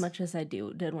 Not as much as I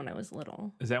did when I was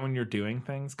little. Is that when you're doing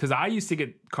things? Because I used to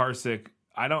get car sick.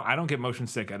 I don't get motion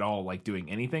sick at all, like doing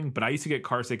anything. But I used to get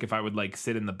car sick if I would like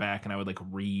sit in the back and I would like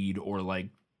read or like,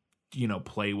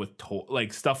 play with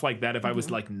like stuff like that. If I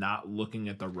was like not looking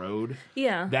at the road,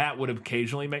 that would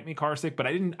occasionally make me car sick. But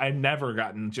I've never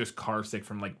gotten just car sick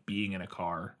from like being in a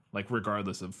car, like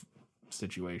regardless of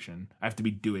situation. I have to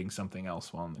be doing something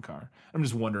else while in the car. I'm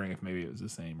just wondering if maybe it was the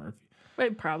same or if.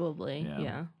 Right, probably.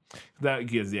 Yeah.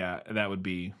 That would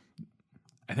be.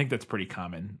 I think that's pretty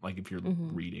common. Like if you're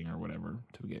reading or whatever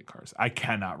to get cars. I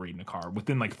cannot read in a car.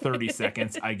 Within like 30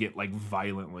 seconds, I get like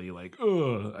violently like,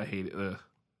 ugh, I hate it. Ugh.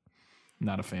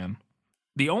 Not a fan.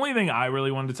 The only thing I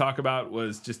really wanted to talk about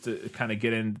was just to kind of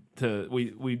get into.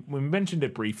 We mentioned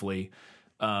it briefly,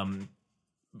 and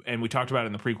we talked about it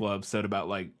in the prequel episode about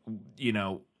like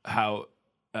how.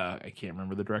 I can't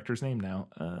remember the director's name now.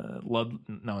 Not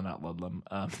Ludlum.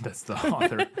 That's the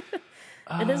author.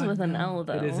 It is with an L,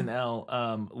 though. It is an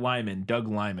L. Lyman, Doug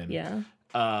Lyman. Yeah.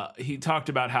 He talked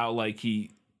about how because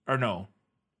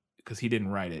he didn't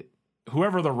write it.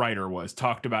 Whoever the writer was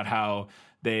talked about how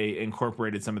they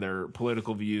incorporated some of their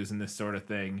political views and this sort of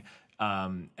thing,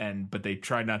 but they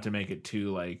tried not to make it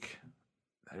too like.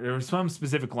 There was some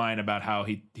specific line about how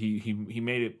he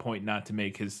made it point not to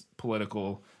make his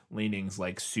political leanings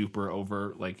like super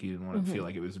overt, like he didn't want to feel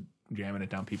like it was jamming it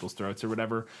down people's throats or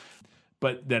whatever,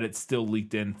 but that it still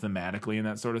leaked in thematically and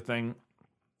that sort of thing.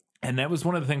 And that was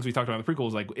one of the things we talked about in the prequel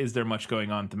was like, is there much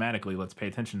going on thematically? Let's pay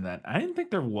attention to that. I didn't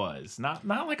think there was. Not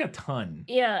like a ton.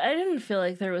 Yeah, I didn't feel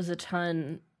like there was a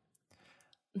ton.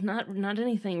 Not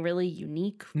anything really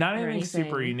unique. Not anything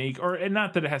super unique, and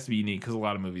not that it has to be unique because a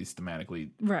lot of movies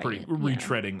thematically pretty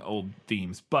retreading old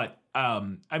themes. But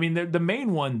I mean, the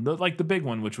main one, like the big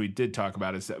one, which we did talk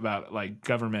about, is about like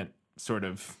government sort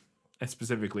of, and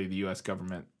specifically the U.S.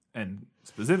 government, and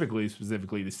specifically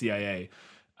the CIA,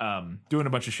 doing a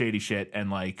bunch of shady shit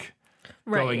and like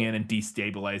going in and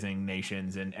destabilizing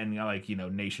nations and like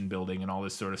nation building and all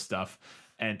this sort of stuff,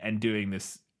 and doing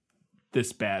this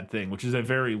bad thing, which is a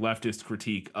very leftist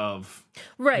critique of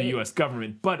the U.S.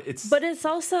 government, but it's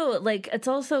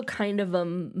also kind of a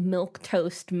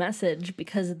milquetoast message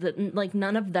because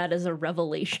none of that is a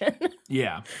revelation.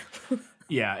 Yeah,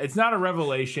 it's not a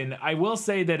revelation. I will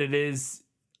say that it is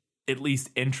at least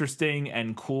interesting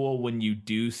and cool when you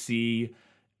do see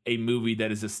a movie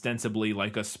that is ostensibly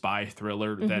like a spy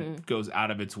thriller that goes out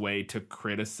of its way to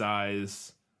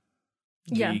criticize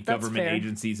the government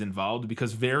agencies involved,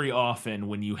 because very often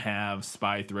when you have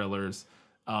spy thrillers,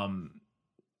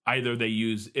 either they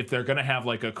use, if they're going to have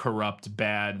like a corrupt,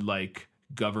 bad, like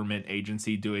government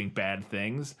agency doing bad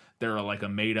things, they're like a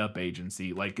made up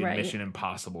agency, like in Mission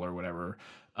Impossible or whatever.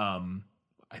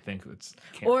 I think it's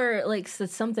or like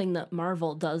it's something that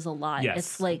Marvel does a lot. Yes.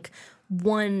 It's like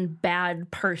one bad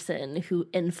person who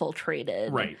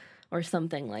infiltrated, right, or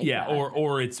something like that. Yeah,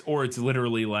 or it's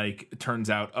literally like it turns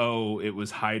out, oh, it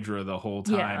was Hydra the whole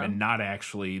time and not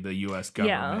actually the U.S.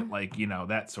 government, like, you know,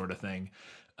 that sort of thing.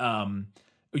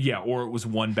 Or it was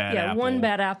one bad apple. One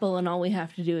bad apple, and all we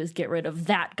have to do is get rid of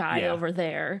that guy over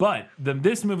there. But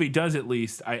this movie does at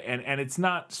least, and it's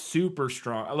not super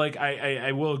strong. Like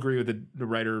I will agree with the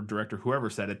writer, director, whoever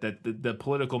said it, that the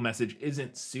political message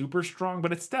isn't super strong,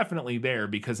 but it's definitely there,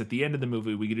 because at the end of the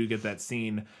movie we do get that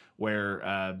scene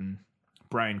where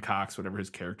Brian Cox, whatever his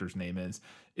character's name is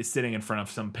sitting in front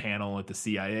of some panel at the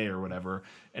CIA or whatever,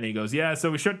 and he goes, "Yeah, so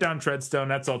we shut down Treadstone.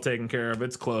 That's all taken care of.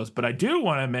 It's closed. But I do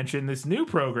want to mention this new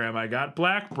program I got,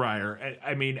 Blackbriar."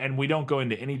 I mean, and we don't go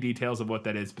into any details of what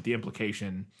that is, but the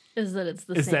implication is that it's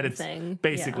the same thing.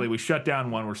 Basically, we shut down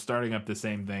one, we're starting up the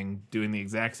same thing, doing the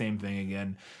exact same thing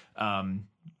again.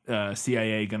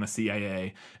 CIA gonna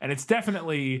CIA, and it's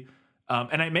definitely,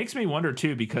 and it makes me wonder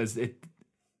too, because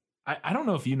I don't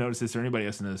know if you noticed this or anybody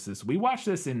else noticed this. We watched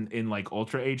this in like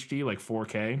Ultra HD, like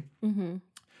 4K. Mm-hmm.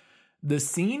 The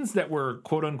scenes that were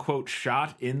quote unquote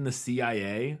shot in the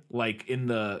CIA, like in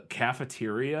the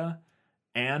cafeteria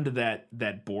and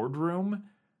that boardroom,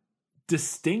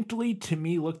 distinctly to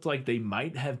me looked like they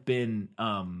might have been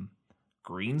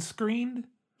green screened.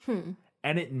 And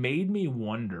it made me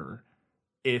wonder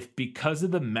if, because of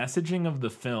the messaging of the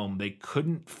film, they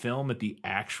couldn't film at the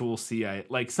actual CIA.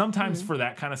 Like sometimes for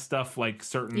that kind of stuff, like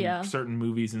certain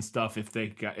movies and stuff, if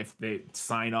the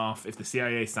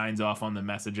CIA signs off on the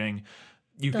messing,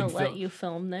 they'll let you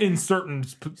film there in certain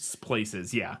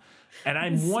places. Yeah. And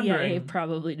I'm wondering, CIA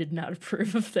probably did not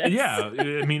approve of this. Yeah.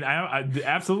 I mean, I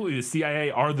absolutely, the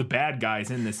CIA are the bad guys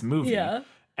in this movie. Yeah.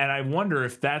 And I wonder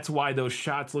if that's why those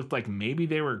shots looked like maybe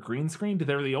they were green screened.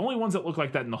 They're the only ones that look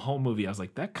like that in the whole movie. I was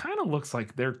like, that kind of looks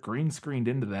like they're green screened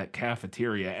into that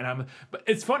cafeteria. But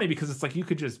it's funny because it's like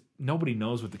nobody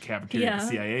knows what the cafeteria at the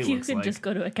CIA looks like. You could just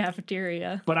go to a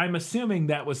cafeteria. But I'm assuming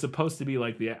that was supposed to be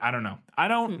like I don't know. I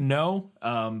don't know.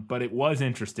 But it was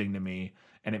interesting to me,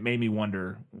 and it made me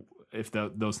wonder if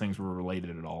those things were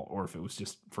related at all, or if it was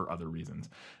just for other reasons.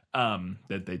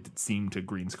 That they seem to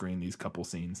green screen these couple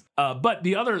scenes. But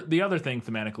the other thing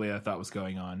thematically I thought was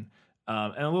going on,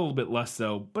 and a little bit less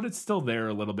so, but it's still there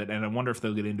a little bit, and I wonder if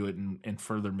they'll get into it in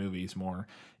further movies more,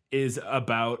 is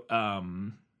about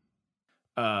trauma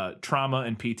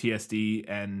and PTSD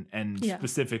and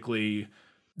specifically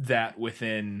that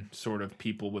within sort of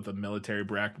people with a military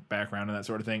background and that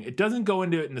sort of thing. It doesn't go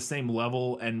into it in the same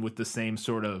level and with the same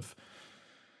sort of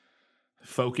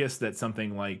focus that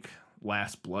something like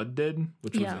Last Blood did,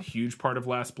 which was a huge part of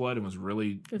Last Blood and was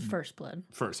really First Blood.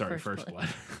 First Blood.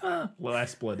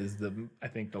 Last Blood is I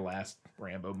think the last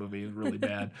Rambo movie is really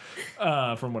bad,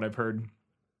 from what I've heard.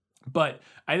 But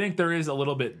I think there is a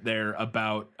little bit there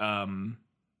about, the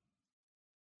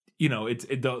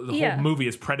whole movie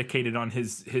is predicated on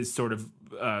his sort of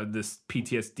this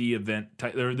PTSD event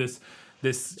or this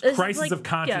crisis of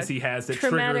conscience he has that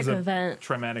triggers a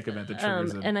traumatic event that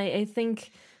triggers and I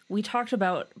think we talked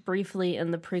about briefly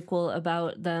in the prequel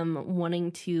about them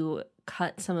wanting to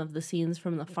cut some of the scenes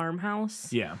from the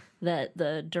farmhouse. Yeah. That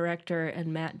the director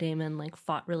and Matt Damon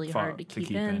fought really hard to keep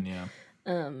in.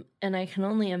 And I can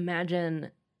only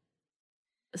imagine,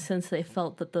 since they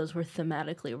felt that those were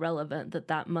thematically relevant,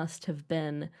 that must have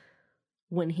been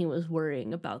when he was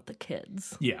worrying about the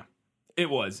kids. Yeah. It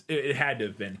was. It had to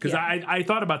have been. Because I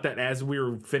thought about that as we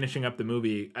were finishing up the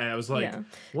movie. I was like,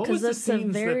 what was the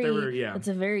scenes that there were? Yeah. It's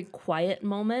a very quiet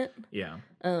moment. Yeah.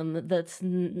 That's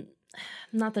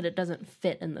not that it doesn't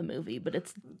fit in the movie, but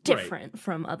it's different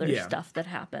from other stuff that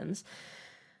happens.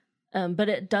 But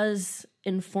it does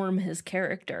inform his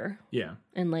character. Yeah.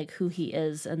 And who he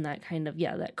is and that kind of,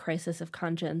 that crisis of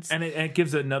conscience. And it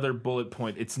gives another bullet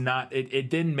point. It's not,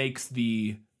 it then makes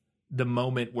the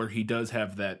moment where he does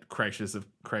have that crisis of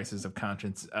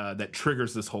conscience that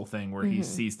triggers this whole thing where he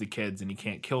sees the kids and he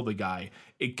can't kill the guy.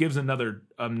 It gives another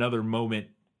moment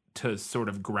to sort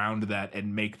of ground that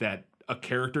and make that a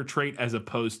character trait as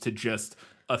opposed to just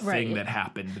a thing that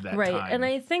happened that time. And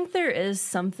I think there is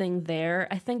something there.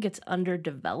 I think it's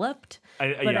underdeveloped. I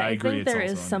agree. Think there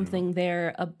is something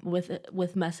there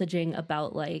with messaging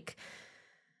about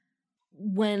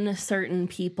when certain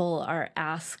people are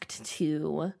asked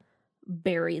to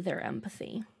bury their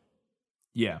empathy.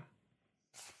 Yeah,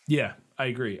 I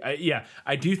agree.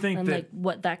 I do think and that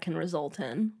what that can result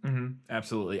in. Mm-hmm,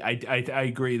 absolutely. I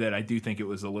agree that I do think it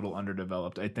was a little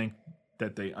underdeveloped. I think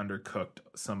that they undercooked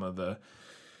some of the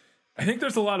I think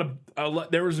there's a lot.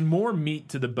 There was more meat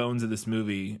to the bones of this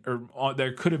movie, or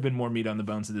there could have been more meat on the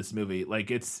bones of this movie.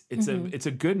 Like it's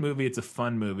a good movie. It's a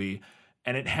fun movie,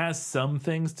 and it has some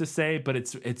things to say, but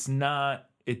it's not.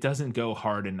 It doesn't go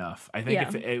hard enough. I think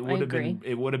if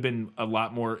it would have been a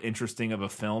lot more interesting of a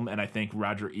film, and I think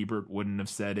Roger Ebert wouldn't have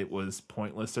said it was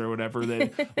pointless or whatever.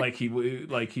 That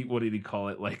what did he call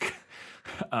it? Like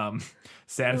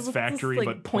satisfactory like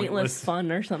but pointless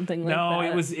fun or something like that. No,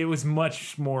 it was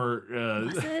much more.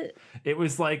 Was it? It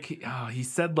was like he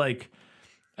said like.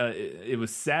 It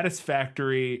was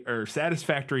satisfactory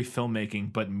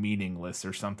filmmaking, but meaningless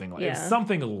or something like it's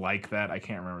something like that. I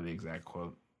can't remember the exact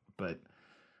quote, but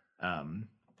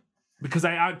because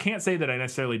I can't say that I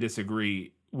necessarily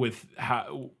disagree with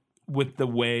the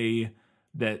way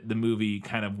that the movie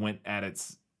kind of went at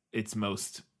its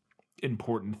most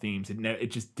important themes.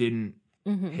 It just didn't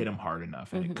hit them hard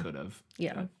enough, and it could have.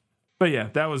 Yeah. But yeah,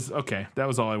 that was okay. That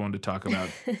was all I wanted to talk about.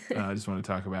 I just wanted to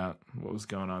talk about what was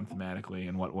going on thematically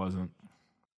and what wasn't.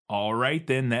 All right,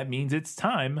 then that means it's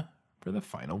time for the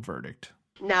final verdict.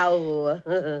 Now,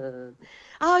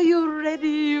 are you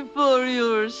ready for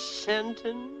your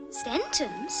sentence?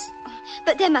 Sentence?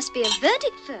 But there must be a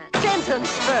verdict first.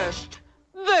 Sentence first,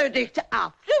 verdict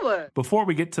afterward. Before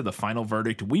we get to the final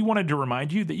verdict, we wanted to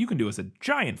remind you that you can do us a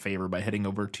giant favor by heading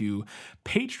over to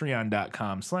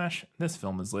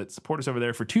patreon.com/thisfilmislit. Support us over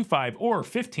there for $2, $5, or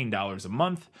 $15 a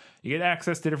month. You get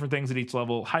access to different things at each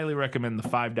level. Highly recommend the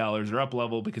 $5 or up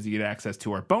level because you get access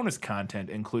to our bonus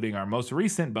content, including our most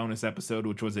recent bonus episode,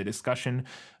 which was a discussion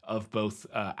of both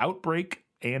Outbreak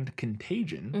and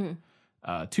Contagion.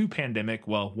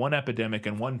 One epidemic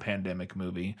and one pandemic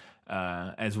movie,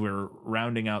 as we're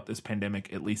rounding out this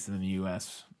pandemic, at least in the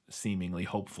U.S., seemingly,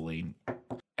 hopefully.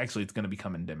 Actually, it's going to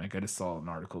become endemic. I just saw an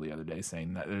article the other day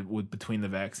saying that between the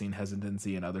vaccine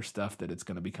hesitancy and other stuff, that it's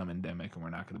going to become endemic and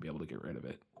we're not going to be able to get rid of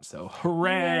it. So,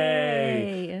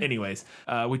 hooray! Yay. Anyways,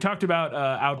 we talked about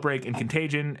Outbreak and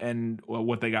Contagion and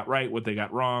what they got right, what they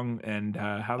got wrong, and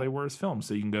how they were as films.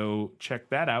 So you can go check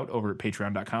that out over at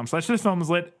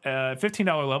patreon.com/thisfilmislit.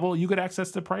 $15 level, you get access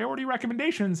to priority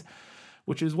recommendations,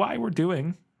 which is why we're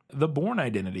doing the Bourne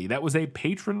Identity. That was a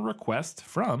patron request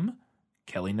from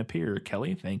Kelly Napier.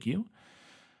 Kelly, thank you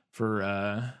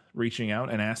for reaching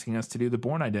out and asking us to do the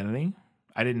Bourne Identity.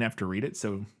 I didn't have to read it,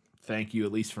 so thank you,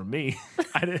 at least from me.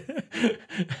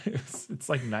 It's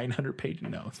like 900 pages.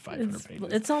 No, it's 500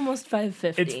 pages. It's almost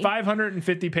 550. It's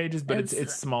 550 pages, but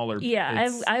it's smaller. Yeah,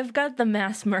 I've got the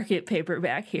mass market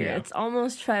paperback here. Yeah. It's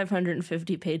almost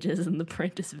 550 pages, and the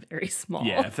print is very small.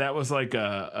 Yeah, if that was like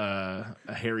a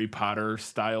Harry Potter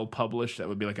style published, that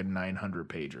would be like a 900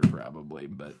 pager probably,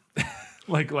 but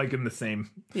like in the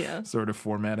same sort of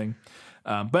formatting.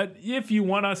 But if you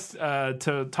want us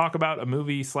to talk about a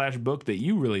movie / book that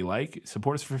you really like,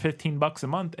 support us for $15 a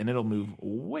month, and it'll move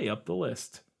way up the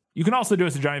list. You can also do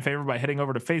us a giant favor by heading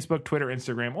over to Facebook, Twitter,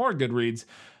 Instagram, or Goodreads.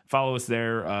 Follow us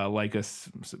there, like us,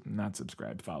 not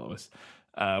subscribe, follow us.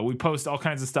 We post all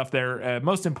kinds of stuff there.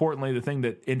 Most importantly, the thing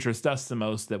that interests us the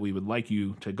most that we would like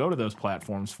you to go to those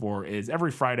platforms for is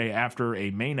every Friday after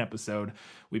a main episode,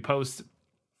 we post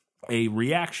a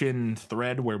reaction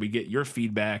thread where we get your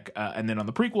feedback, and then on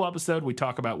the prequel episode we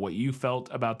talk about what you felt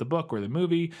about the book or the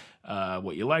movie,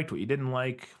 what you liked, what you didn't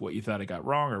like, what you thought it got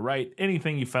wrong or right,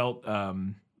 anything you felt.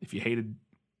 If you hated,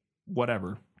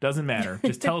 whatever, doesn't matter.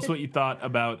 Just tell us what you thought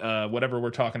about whatever we're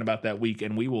talking about that week,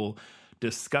 and we will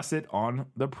discuss it on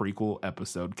the prequel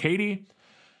episode. Katie,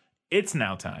 it's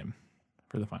now time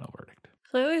for the final verdict.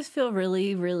 So I always feel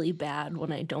really, really bad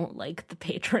when I don't like the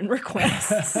patron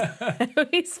requests. I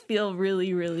always feel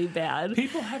really, really bad.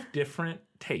 People have different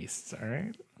tastes, all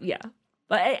right? Yeah.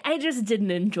 But I just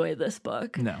didn't enjoy this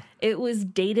book. No. It was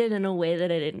dated in a way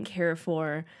that I didn't care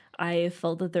for. I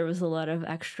felt that there was a lot of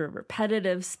extra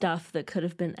repetitive stuff that could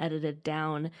have been edited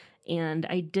down. And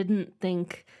I didn't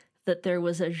think that there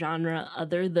was a genre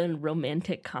other than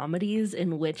romantic comedies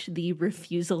in which the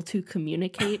refusal to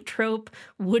communicate trope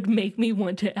would make me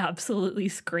want to absolutely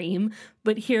scream.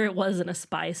 But here it was in a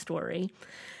spy story.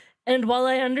 And while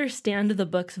I understand the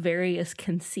book's various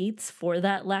conceits for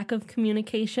that lack of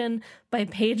communication, by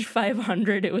page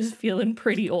 500 it was feeling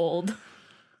pretty old.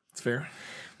 It's fair.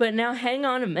 But now hang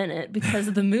on a minute,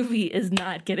 because the movie is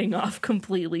not getting off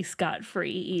completely scot-free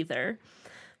either.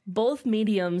 Both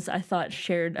mediums, I thought,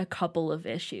 shared a couple of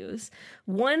issues.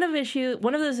 One of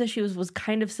those issues was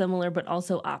kind of similar, but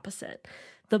also opposite.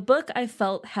 The book, I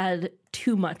felt, had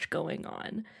too much going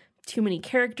on. Too many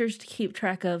characters to keep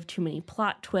track of, too many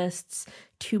plot twists,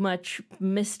 too much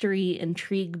mystery,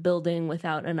 intrigue building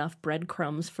without enough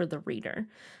breadcrumbs for the reader.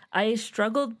 I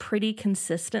struggled pretty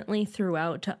consistently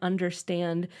throughout to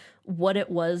understand what it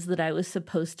was that I was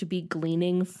supposed to be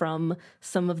gleaning from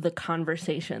some of the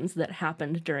conversations that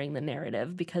happened during the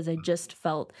narrative, because I just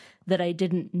felt that I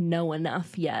didn't know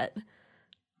enough yet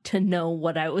to know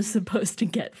what I was supposed to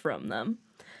get from them.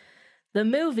 The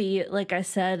movie, like I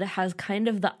said, has kind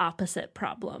of the opposite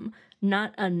problem.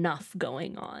 Not enough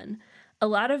going on. A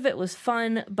lot of it was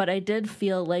fun, but I did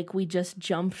feel like we just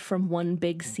jumped from one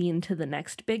big scene to the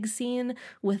next big scene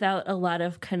without a lot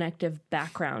of connective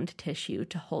background tissue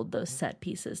to hold those set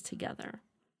pieces together.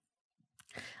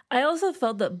 I also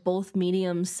felt that both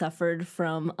mediums suffered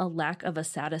from a lack of a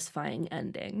satisfying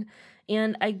ending.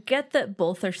 And I get that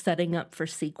both are setting up for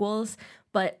sequels,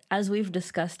 but as we've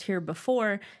discussed here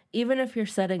before, even if you're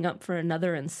setting up for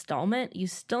another installment, you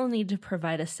still need to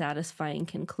provide a satisfying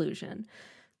conclusion.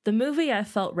 The movie I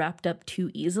felt wrapped up too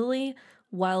easily,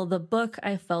 while the book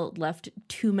I felt left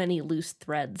too many loose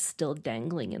threads still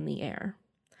dangling in the air.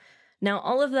 Now,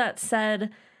 all of that said,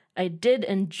 I did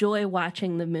enjoy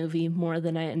watching the movie more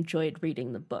than I enjoyed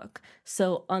reading the book.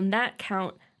 So on that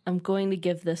count, I'm going to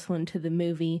give this one to the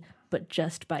movie, but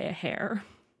just by a hair.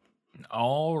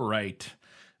 All right.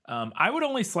 I would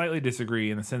only slightly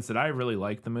disagree in the sense that I really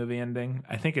like the movie ending.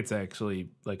 I think it's actually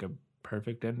like a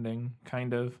perfect ending,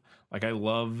 kind of. Like, I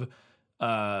love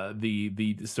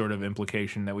the sort of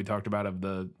implication that we talked about of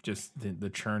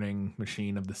the churning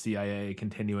machine of the CIA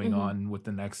continuing on with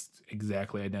the next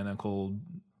exactly identical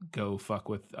go fuck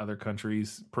with other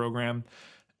countries program.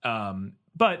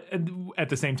 But at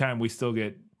the same time, we still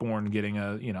get Bourne getting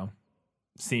a,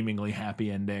 seemingly happy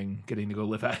ending, getting to go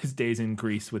live out his days in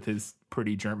Greece with his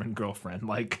pretty German girlfriend.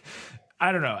 Like,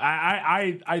 I don't know.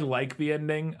 I like the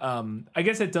ending. I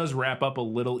guess it does wrap up a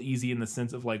little easy in the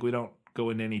sense of, like, we don't go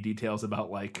into any details about,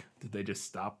 like, did they just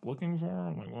stop looking for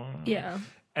him? Like, what? Yeah.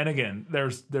 And again,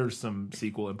 there's some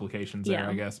sequel implications there,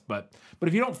 I guess. But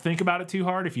if you don't think about it too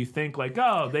hard, if you think like,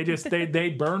 oh, they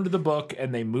burned the book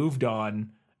and they moved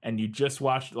on, and you just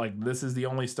watched, like, this is the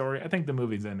only story, I think the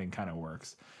movie's ending kind of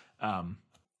works.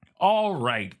 All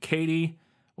right, Katie,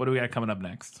 what do we got coming up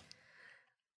next?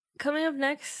 Coming up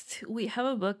next, we have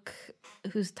a book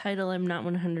whose title I'm not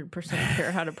 100% sure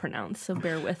how to pronounce, so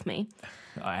bear with me.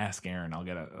 I'll ask Aaron. I'll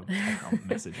get I'll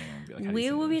message him and be like, how do we you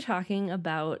say will this? be talking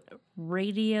about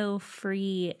Radio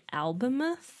Free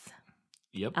Albemuth.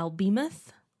 Yep.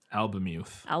 Albemuth.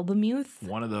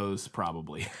 One of those,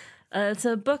 probably. It's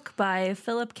a book by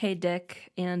Philip K.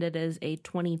 Dick, and it is a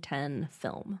 2010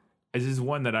 film. This is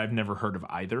one that I've never heard of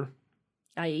either.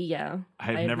 I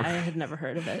had never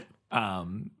heard of it.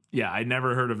 I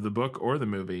never heard of the book or the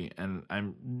movie, and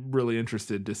I'm really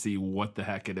interested to see what the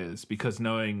heck it is, because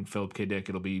knowing Philip K. Dick,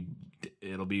 it'll be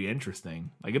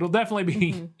interesting. Like, it'll definitely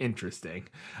be interesting.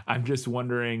 I'm just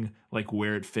wondering, like,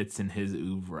 where it fits in his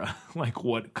oeuvre. Like,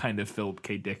 what kind of Philip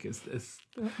K. Dick is this?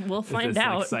 We'll find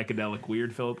out. Like, psychedelic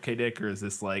weird Philip K. Dick, or is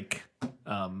this like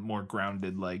more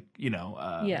grounded, like,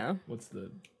 what's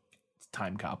the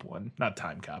Time Cop one? Not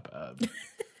Time Cop.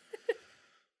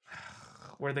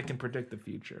 Where they can predict the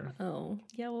future. Oh,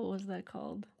 yeah, what was that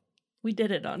called? We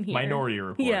did it on here. Minority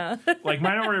Report. Yeah. Like,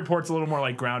 Minority Report's a little more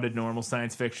like grounded, normal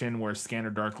science fiction, where Scanner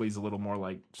Darkly's a little more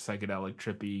like psychedelic,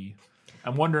 trippy.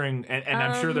 I'm wondering, and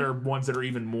I'm sure there are ones that are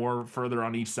even more further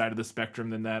on each side of the spectrum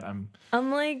than that. I'm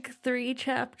like 3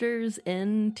 chapters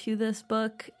into this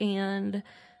book, and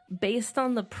based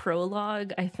on the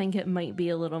prologue, I think it might be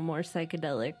a little more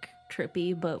psychedelic,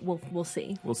 trippy, but we'll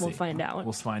see. We'll find out.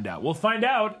 We'll find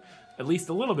out at least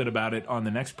a little bit about it on the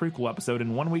next prequel episode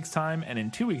in 1 week's time, and in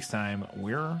 2 weeks' time,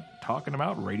 we're talking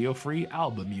about Radio Free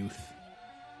Albemuth.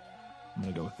 I'm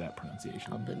going to go with that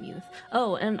pronunciation. Albemuth.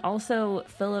 Oh, and also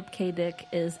Philip K. Dick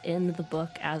is in the book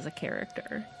as a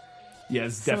character. Yeah,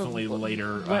 it's definitely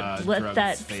later. Let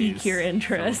that pique your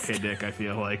interest. Philip K. Dick, I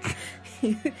feel like.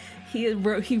 he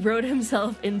wrote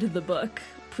himself into the book,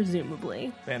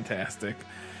 presumably. Fantastic.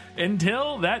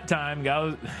 Until that time,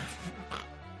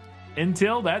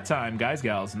 guys,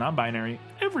 gals, non-binary,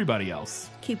 everybody else.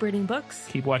 Keep reading books.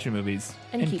 Keep watching movies.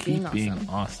 And keep being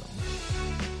awesome.